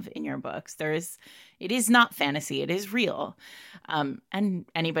love in your books. It is not fantasy. It is real. And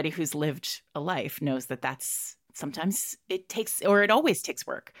anybody who's lived a life knows that that's sometimes it takes, or it always takes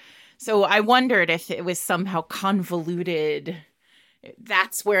work. So I wondered if it was somehow convoluted.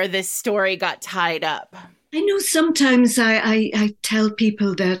 That's where this story got tied up. I know sometimes I tell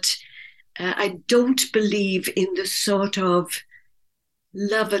people that I don't believe in the sort of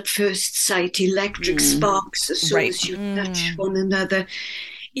love at first sight, electric sparks as soon Right. as you touch one another.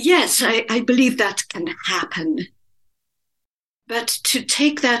 Yes, I believe that can happen. But to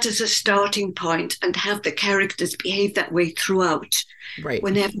take that as a starting point and have the characters behave that way throughout, Right.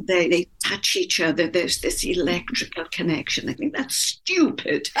 whenever they touch each other, there's this electrical connection. I think that's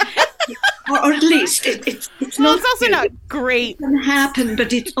stupid. or at least it's Well, not. it's also not great. It can happen,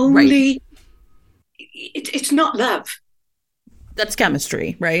 but it's only. It's not love. That's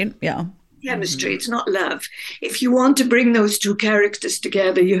chemistry, right? Yeah. Chemistry. It's not love. If you want to bring those two characters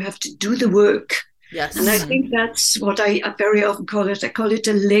together, you have to do the work. Yes. And I think that's what I very often call it. I call it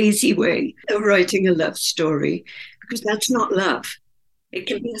a lazy way of writing a love story, because that's not love. It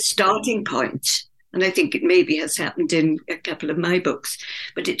can be a starting point. And I think it maybe has happened in a couple of my books,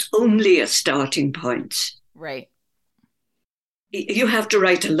 but it's only a starting point. Right. You have to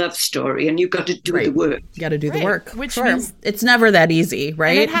write a love story and you've got to do the work. You got to do the work. Which means it's never that easy,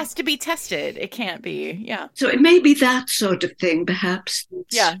 right? And it has to be tested. It can't be. Yeah. So it may be that sort of thing, perhaps.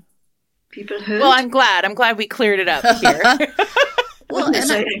 Yeah. People heard. Well, I'm glad we cleared it up here. Well,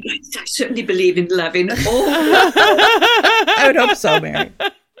 I certainly believe in loving all. I would hope so, Mary.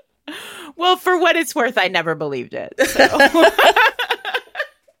 Well, for what it's worth, I never believed it. So.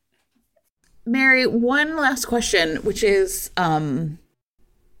 Mary, one last question, which is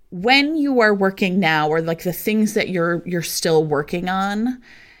when you are working now, or like the things that you're still working on,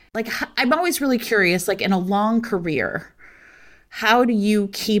 like I'm always really curious, like in a long career, how do you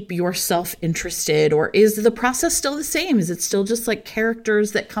keep yourself interested, or is the process still the same? Is it still just like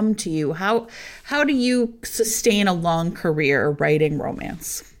characters that come to you? How do you sustain a long career writing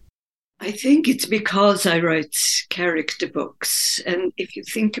romance? I think it's because I write character books. And if you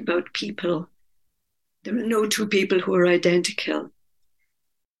think about people, there are no two people who are identical.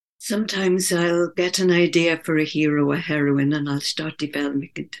 Sometimes I'll get an idea for a hero or heroine and I'll start developing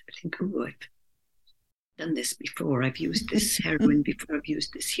it. I think, oh, I've done this before. I've used this heroine before. I've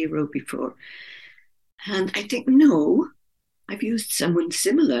used this hero before. And I think, no, I've used someone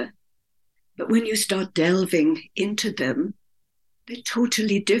similar. But when you start delving into them, they're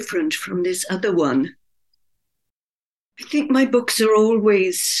totally different from this other one. I think my books are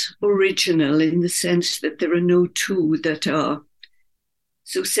always original in the sense that there are no two that are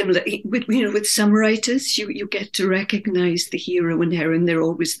so similar. With some writers, you get to recognize the hero and heroine. They're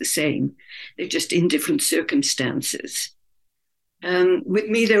always the same. They're just in different circumstances. With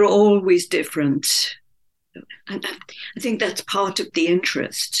me, they're always different. And I think that's part of the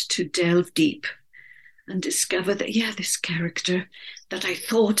interest, to delve deep and discover that, this character that I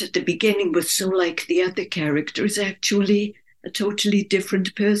thought at the beginning was so like the other character is actually a totally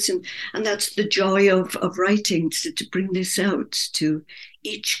different person. And that's the joy of writing, to bring this out. To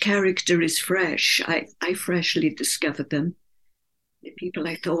each character is fresh. I freshly discover them. The people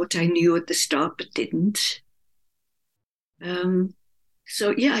I thought I knew at the start but didn't. I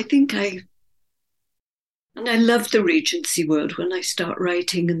think and I love the Regency world. When I start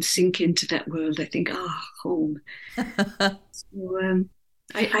writing and sink into that world, I think, home. So,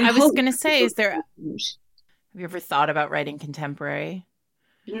 I was going to say, have you ever thought about writing contemporary?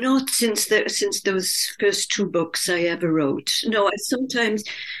 Not since those first two books I ever wrote. No,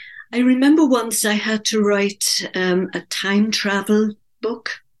 I remember once I had to write a time travel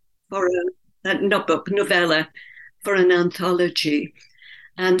book for novella for an anthology.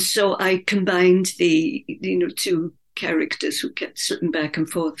 And so I combined the two characters who kept slipping back and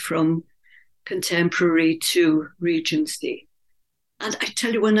forth from contemporary to Regency. And I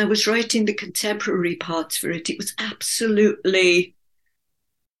tell you, when I was writing the contemporary parts for it, it was absolutely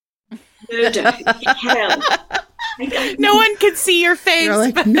murder, hell. No one can see your face,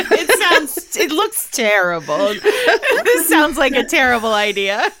 like, but it looks terrible. This sounds like a terrible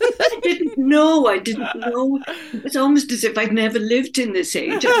idea. I didn't know. It was almost as if I'd never lived in this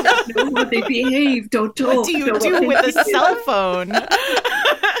age. I didn't know how they behaved or talked. What do you do with a cell phone?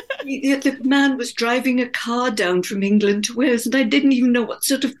 The man was driving a car down from England to Wales, and I didn't even know what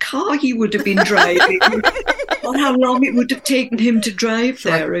sort of car he would have been driving or how long it would have taken him to drive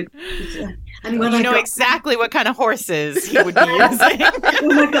there. And when I know exactly what kind of horses he would be using.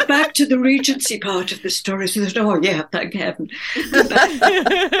 When I got back to the Regency part of the story, I said, thank heaven.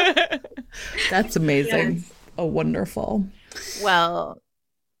 That's amazing. Yes. Oh, wonderful. Well,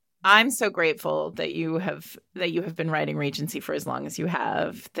 I'm so grateful that you have been writing Regency for as long as you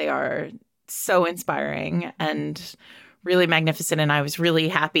have. They are so inspiring and really magnificent, and I was really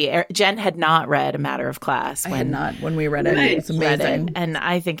happy. Jen had not read A Matter of Class. I had not. When we read it, Right. it was amazing. And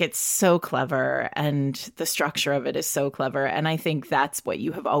I think it's so clever, and the structure of it is so clever. And I think that's what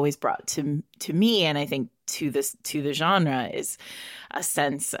you have always brought to me, and I think to the genre, is a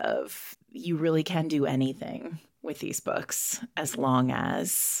sense of you really can do anything with these books as long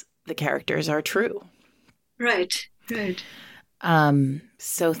as the characters are true. Right.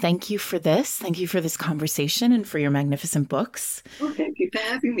 So thank you for this. Thank you for this conversation and for your magnificent books. Well, thank you for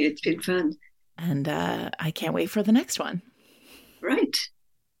having me. It's been fun. And I can't wait for the next one. Right.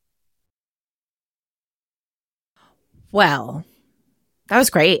 Well, that was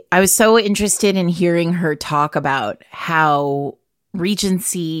great. I was so interested in hearing her talk about how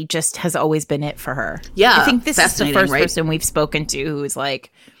Regency just has always been it for her. Yeah, I think this is the first right? person we've spoken to who's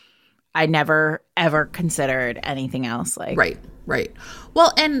like, I never, ever considered anything else. Like, Right.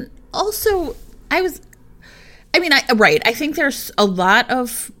 Well, and also I think there's a lot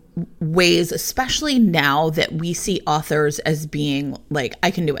of ways, especially now that we see authors as being like, I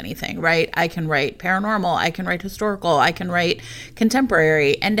can do anything, right? I can write paranormal, I can write historical, I can write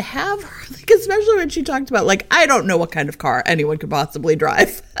contemporary, and to have her, like, especially when she talked about, like, I don't know what kind of car anyone could possibly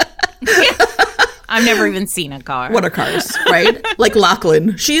drive. I've never even seen a car. What are cars, right? Like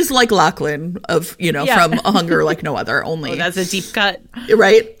Lachlan. She's like Lachlan of, from A Hunger Like No Other, only. Oh, that's a deep cut.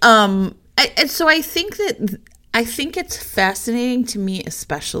 Right? And so I think it's fascinating to me,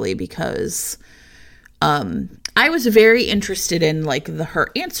 especially because I was very interested in, like,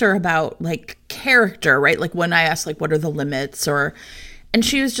 her answer about, like, character, right? Like, when I asked, like, what are the limits, and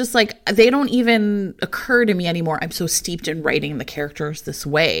she was just like, they don't even occur to me anymore. I'm so steeped in writing the characters this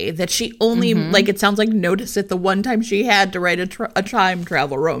way that she only, like, it sounds like, noticed it the one time she had to write a time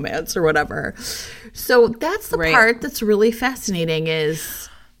travel romance or whatever. So that's the part that's really fascinating is,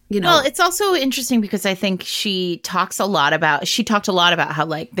 Well, it's also interesting because I think she talked a lot about how,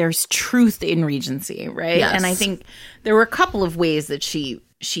 like, there's truth in Regency, right? Yes. And I think there were a couple of ways that she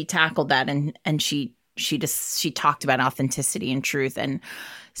tackled that, and she talked about authenticity and truth, and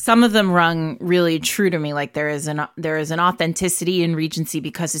some of them rung really true to me. Like, there is an authenticity in Regency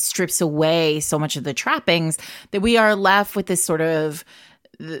because it strips away so much of the trappings that we are left with this sort of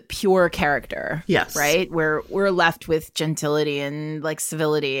the pure character. Yes. Right? We're left with gentility and, like,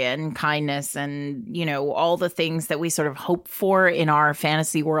 civility and kindness and, all the things that we sort of hope for in our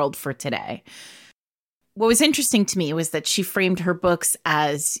fantasy world for today. What was interesting to me was that she framed her books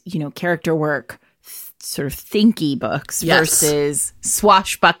as, character work, sort of thinky books versus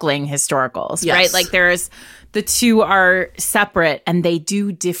swashbuckling historicals, right? Like, the two are separate and they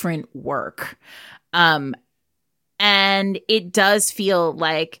do different work. And it does feel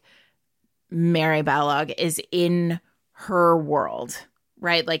like Mary Balogh is in her world,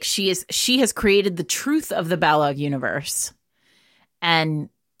 right? Like, she has created the truth of the Balogh universe. And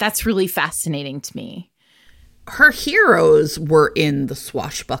that's really fascinating to me. Her heroes were in the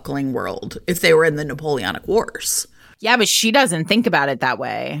swashbuckling world if they were in the Napoleonic Wars. Yeah, but she doesn't think about it that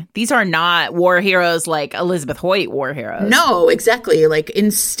way. These are not war heroes like Elizabeth Hoyt war heroes. No, exactly. Like,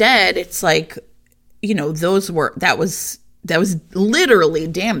 instead, it's like, that was literally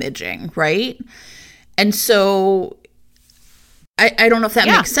damaging, right? And so I don't know if that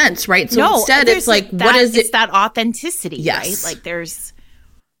makes sense, right? So instead, it's like, what is it? It's that authenticity, right? Like,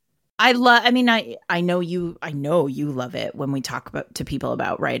 I know you love it when we talk to people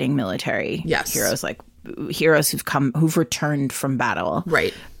about writing military heroes, like heroes who've returned from battle.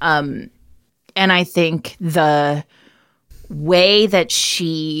 Right. And I think the way that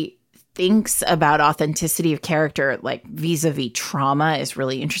she thinks about authenticity of character, like vis-a-vis trauma, is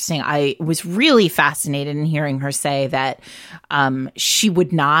really interesting. I was really fascinated in hearing her say that she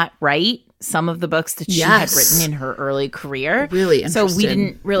would not write some of the books that she had written in her early career. Really interesting. So we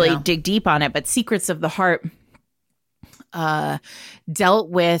didn't really dig deep on it, but Secrets of the Heart dealt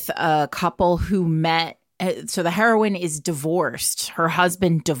with a couple who met. So the heroine is divorced. Her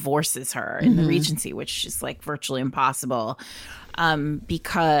husband divorces her in the Regency, which is, like, virtually impossible.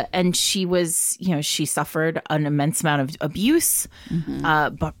 And she was, she suffered an immense amount of abuse,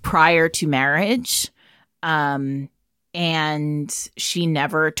 but prior to marriage, and she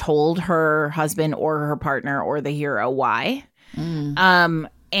never told her husband or her partner or the hero why.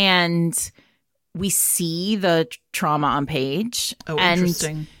 And we see the trauma on page. Oh,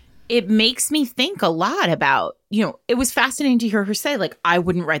 interesting. It makes me think a lot about, it was fascinating to hear her say, like, I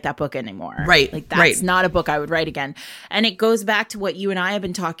wouldn't write that book anymore. Right. Like, that's not a book I would write again. And it goes back to what you and I have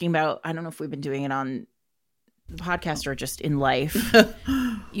been talking about. I don't know if we've been doing it on the podcast or just in life.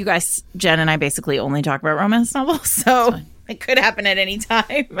 You guys, Jen and I, basically only talk about romance novels. So It could happen at any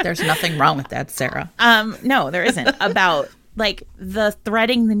time. There's nothing wrong with that, Sarah. No, there isn't. About like the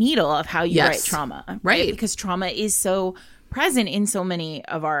threading the needle of how you write trauma. Right. Because trauma is so present in so many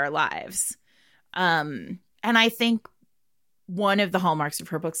of our lives. And I think one of the hallmarks of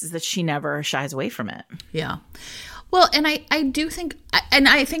her books is that she never shies away from it. Yeah. Well, and I do think, and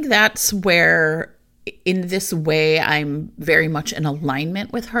I think that's where in this way I'm very much in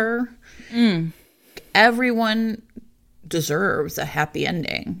alignment with her. Everyone deserves a happy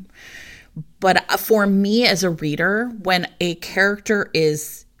ending. But for me as a reader, when a character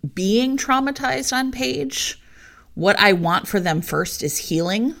is being traumatized on page, what I want for them first is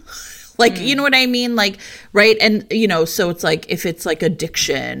healing. Like, you know what I mean? Like, right. And, you know, so it's like, if it's like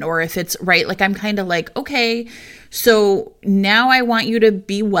addiction or if it's right, like, I'm kind of like, okay, so now I want you to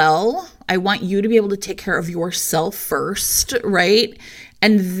be well. I want you to be able to take care of yourself first. Right.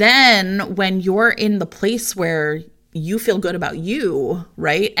 And then when you're in the place where you feel good about you,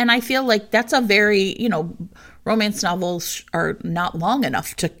 right? And I feel like that's a very, you know, romance novels are not long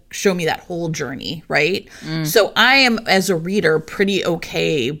enough to show me that whole journey, right? So I am, as a reader, pretty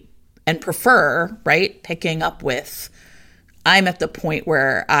okay and prefer, right, picking up with, I'm at the point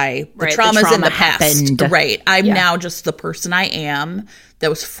where the trauma's in the past, happened. Right? I'm now just the person I am that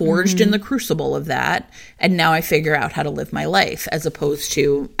was forged in the crucible of that, and now I figure out how to live my life, as opposed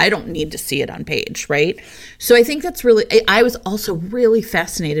to, I don't need to see it on page, right? So I think that's really, I was also really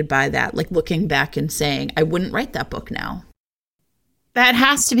fascinated by that, like looking back and saying, I wouldn't write that book now. That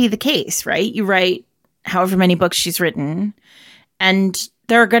has to be the case, right? You write however many books she's written, and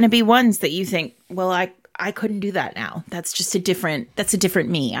there are going to be ones that you think, well, I couldn't do that now. That's just that's a different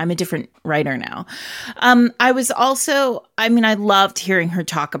me. I'm a different writer now. I was also, I loved hearing her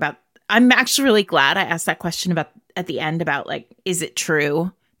talk about, I'm actually really glad I asked that question about at the end about like, is it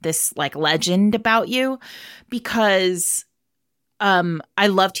true? This like legend about you? Because I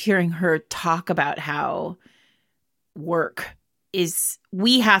loved hearing her talk about how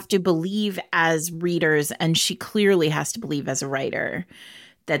we have to believe as readers, and she clearly has to believe as a writer,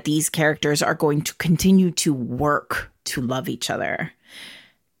 that these characters are going to continue to work to love each other.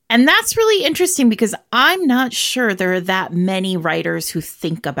 And that's really interesting because I'm not sure there are that many writers who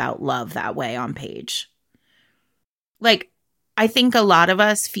think about love that way on page. Like, I think a lot of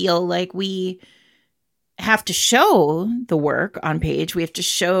us feel like we have to show the work on page. We have to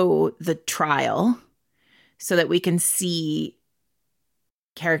show the trial so that we can see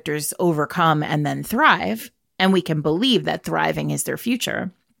characters overcome and then thrive. And we can believe that thriving is their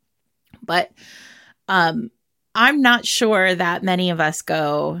future. But I'm not sure that many of us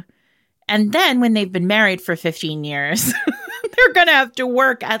go, and then when they've been married for 15 years, they're going to have to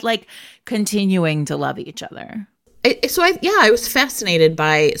work at like continuing to love each other. I was fascinated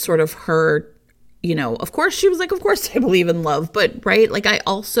by sort of her, you know, of course she was like, of course I believe in love, but right. Like I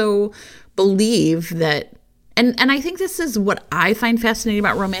also believe that, and I think this is what I find fascinating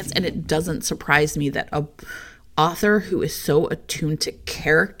about romance. And it doesn't surprise me that a author who is so attuned to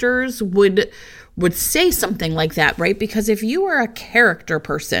characters would say something like that, right? Because if you are a character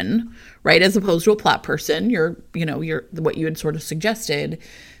person, right, as opposed to a plot person, you're what you had sort of suggested,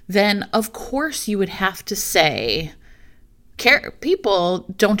 then of course you would have to say people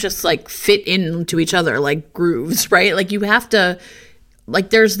don't just like fit into each other like grooves, right? Like you have to, like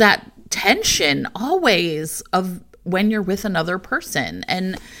there's that tension always of when you're with another person.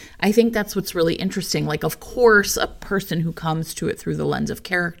 And I think that's what's really interesting. Like, of course, a person who comes to it through the lens of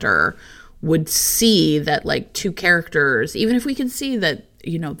character would see that like two characters, even if we can see that,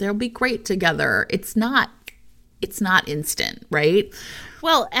 you know, they'll be great together, it's not instant, right?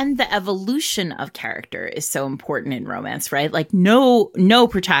 Well, and the evolution of character is so important in romance, right? Like no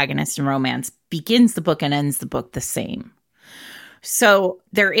protagonist in romance begins the book and ends the book the same. So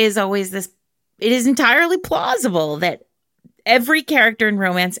there is always this, it is entirely plausible that every character in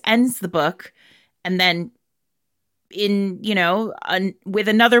romance ends the book and then with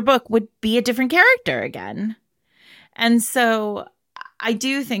another book would be a different character again. And so I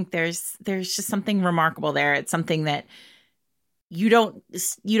do think there's just something remarkable there. It's something that you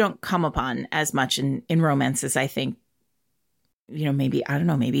don't come upon as much in romance as I think, maybe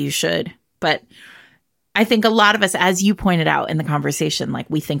you should. But I think a lot of us, as you pointed out in the conversation, like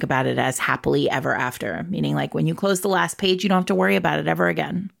we think about it as happily ever after, meaning like when you close the last page, you don't have to worry about it ever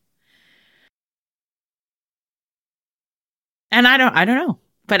again. And I don't know,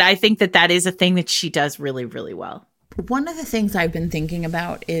 but I think that is a thing that she does really, really well. One of the things I've been thinking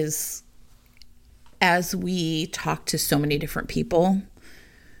about is as we talk to so many different people,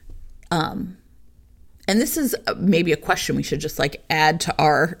 and and this is maybe a question we should just like add to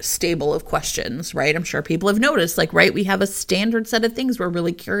our stable of questions, right? I'm sure people have noticed, like, right, we have a standard set of things we're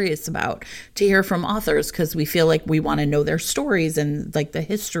really curious about to hear from authors because we feel like we want to know their stories and like the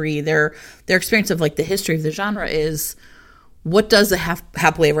history, their experience of like the history of the genre is, what does a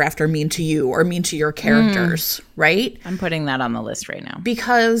happily ever after mean to you or mean to your characters, right? I'm putting that on the list right now.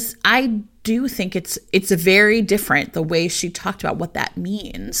 Because I do think it's a very different, the way she talked about what that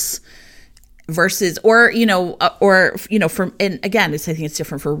means versus, or from, and again, I think it's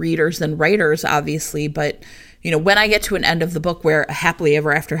different for readers than writers, obviously, but, when I get to an end of the book where a happily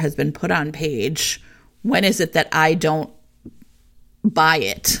ever after has been put on page, when is it that I don't buy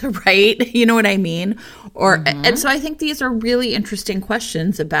it, right? You know what I mean? Or and so I think these are really interesting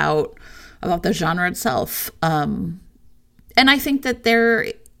questions about the genre itself. And I think that there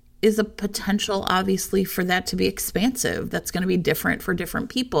is a potential, obviously, for that to be expansive. That's going to be different for different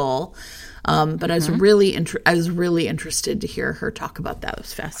people. But I was really interested to hear her talk about that. It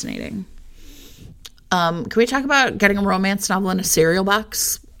was fascinating. Can we talk about getting a romance novel in a cereal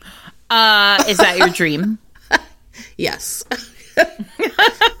box? Is that your dream? Yes.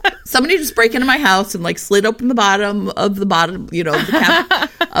 Somebody just break into my house and like slid open the bottom, the cap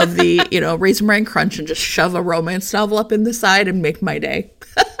of the, Raisin Bran Crunch and just shove a romance novel up in the side and make my day.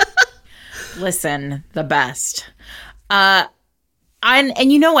 Listen, the best. And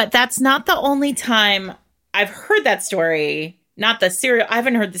you know what? That's not the only time I've heard that story. I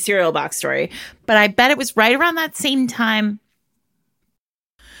haven't heard the cereal box story, but I bet it was right around that same time.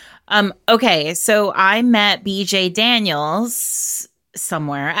 Okay, so I met BJ Daniels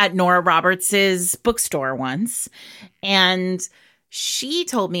somewhere at Nora Roberts's bookstore once, and she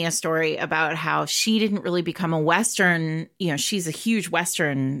told me a story about how she didn't really become a Western, she's a huge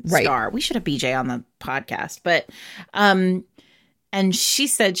Western star. We should have BJ on the podcast, but and she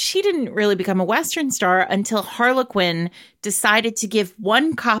said she didn't really become a Western star until Harlequin decided to give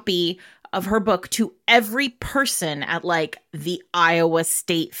one copy of her book to every person at like the Iowa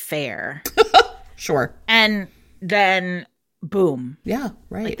State Fair. Sure. And then boom. Yeah,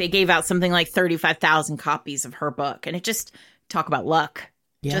 right. Like they gave out something like 35,000 copies of her book, and it just, talk about luck.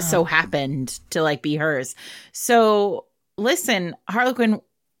 Yeah. Just so happened to like be hers. So listen, Harlequin,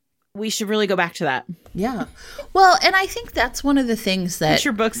 we should really go back to that. Yeah. Well, and I think that's one of the things that put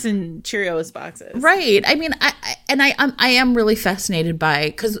your books in Cheerios boxes. Right. I mean, I am really fascinated by,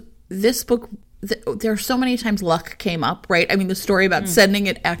 because this book, there are so many times luck came up, right? I mean, the story about sending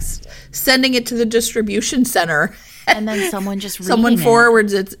it to the distribution center, and then someone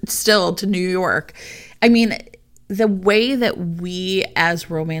forwards it still to New York. I mean, the way that we as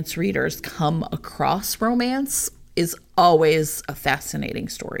romance readers come across romance is always a fascinating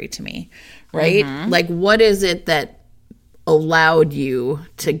story to me, right? Like, what is it that allowed you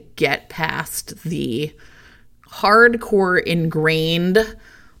to get past the hardcore ingrained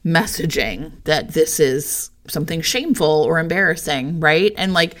messaging that this is something shameful or embarrassing, right?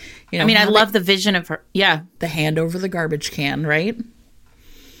 And like, I mean, I love the vision of her. Yeah. The hand over the garbage can, right?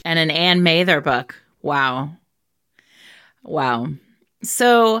 And an Anne Mather book. Wow.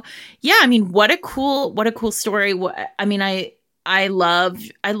 So, yeah, I mean, what a cool story. I mean, I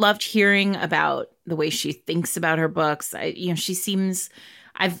loved hearing about the way she thinks about her books. She seems,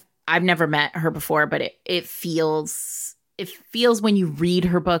 I've never met her before, but it feels when you read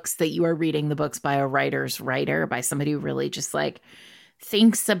her books that you are reading the books by a writer's writer, by somebody who really just like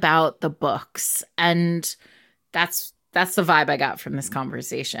thinks about the books. And that's the vibe I got from this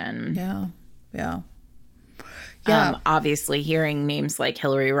conversation. Yeah. Obviously hearing names like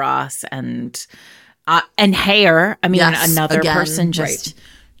Hillary Ross and Hare. I mean, yes, another person just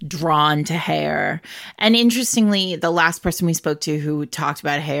drawn to Hare. And interestingly, the last person we spoke to who talked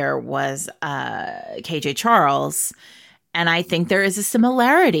about Hare was KJ Charles. And I think there is a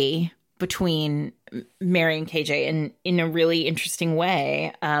similarity between Mary and KJ in a really interesting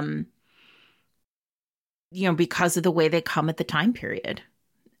way, because of the way they come at the time period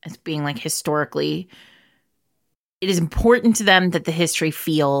as being like historically. It is important to them that the history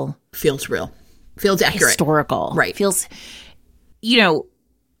feels real, feels accurate, historical, right? Feels,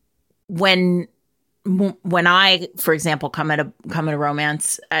 when I, for example, come at a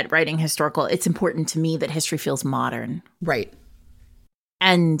romance at writing historical, it's important to me that history feels modern, right?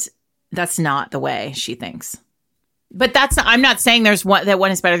 And that's not the way she thinks. But I'm not saying that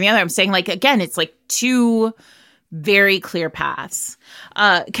one is better than the other. I'm saying, like, again, it's like two very clear paths.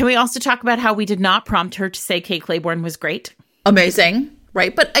 Can we also talk about how we did not prompt her to say Kate Claiborne was great? Amazing,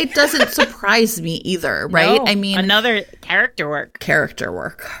 right? But it doesn't surprise me either, right? No, I mean, another character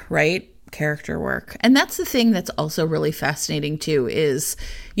work, right? character work. And that's the thing that's also really fascinating too is,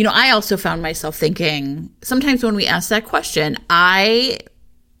 I also found myself thinking sometimes when we ask that question, I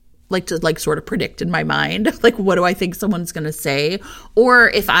like to sort of predict in my mind, like, what do I think someone's going to say? Or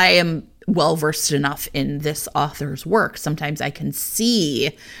if I am well-versed enough in this author's work, sometimes I can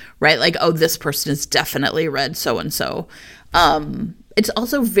see, right? Like, oh, this person has definitely read so-and-so. It's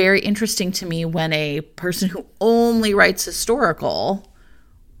also very interesting to me when a person who only writes historical,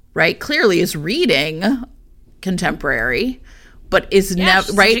 right, clearly is reading contemporary, but is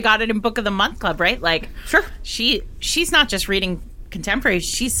never, right? She got it in Book of the Month Club, right? Like, sure. She's not just reading contemporary,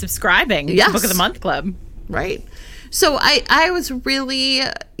 she's subscribing to Book of the Month Club. Right. So I was really,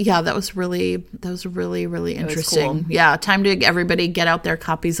 that was really interesting. Cool. Yeah, time to everybody get out their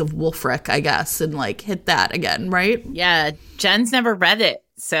copies of Wulfric, I guess, and like hit that again, right? Yeah, Jen's never read it,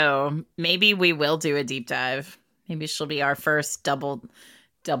 so maybe we will do a deep dive. Maybe she'll be our first double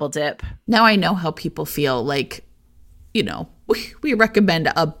dip. Now I know how people feel. Like, we recommend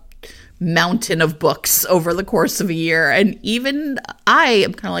a mountain of books over the course of a year, and even I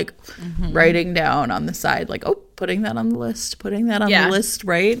am kind of like writing down on the side, like, oh, putting that on the list,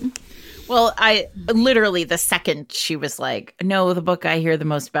 right? Well, I literally, the second she was like, no, the book I hear the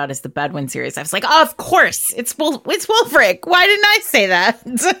most about is the Bedouin series, I was like, oh, of course, it's Wulfric. Why didn't I say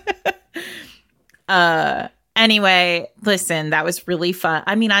that? Anyway, listen, that was really fun.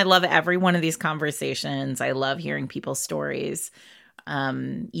 I mean, I love every one of these conversations. I love hearing people's stories.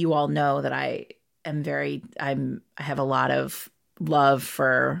 You all know that I have a lot of love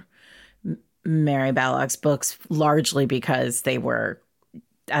for Mary Balogh's books, largely because they were,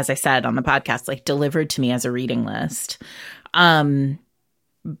 as I said on the podcast, like delivered to me as a reading list.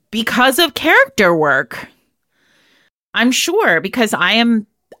 Because of character work, I'm sure, because I am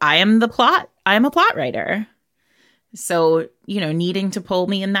a plot writer. So, needing to pull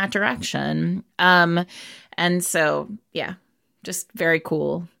me in that direction. And so, yeah. Just very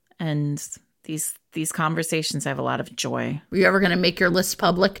cool. And these conversations have a lot of joy. Were you ever going to make your list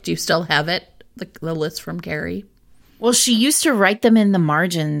public? Do you still have it? The list from Carrie? Well, she used to write them in the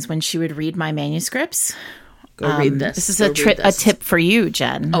margins when she would read my manuscripts. Go read this. This is a tip for you,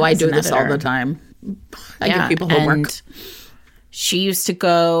 Jen. Oh, I do this all the time. I give people homework. And she used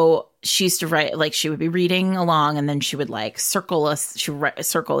to write, like, she would be reading along and then she would like circle a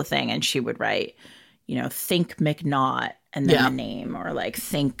thing and she would write, think McNaught. And then a name, or like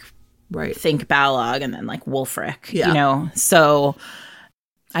think Balogh, and then like Wulfric, So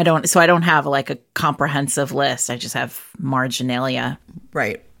I don't have like a comprehensive list. I just have marginalia.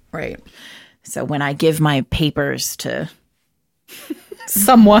 Right. So when I give my papers to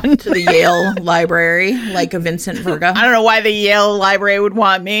someone to the Yale Library, like a Vincent Virga, I don't know why the Yale Library would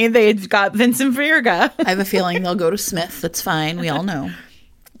want me. They've got Vincent Virga. I have a feeling they'll go to Smith. That's fine. We all know.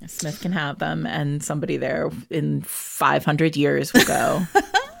 Smith can have them, and somebody there in 500 years will go,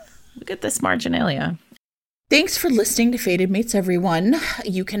 look at this marginalia. Thanks for listening to Fated Mates, everyone.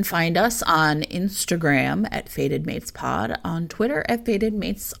 You can find us on Instagram at Fated Mates Pod, on Twitter at Fated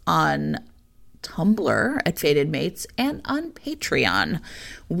Mates, on Tumblr at Fated Mates, and on Patreon.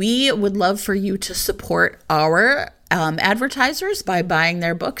 We would love for you to support our advertisers by buying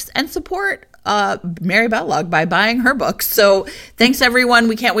their books, and support Mary Balogh by buying her books. So thanks, everyone.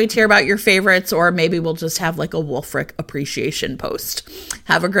 We can't wait to hear about your favorites, or maybe we'll just have like a Wulfric appreciation post.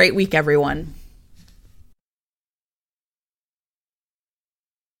 Have a great week, everyone.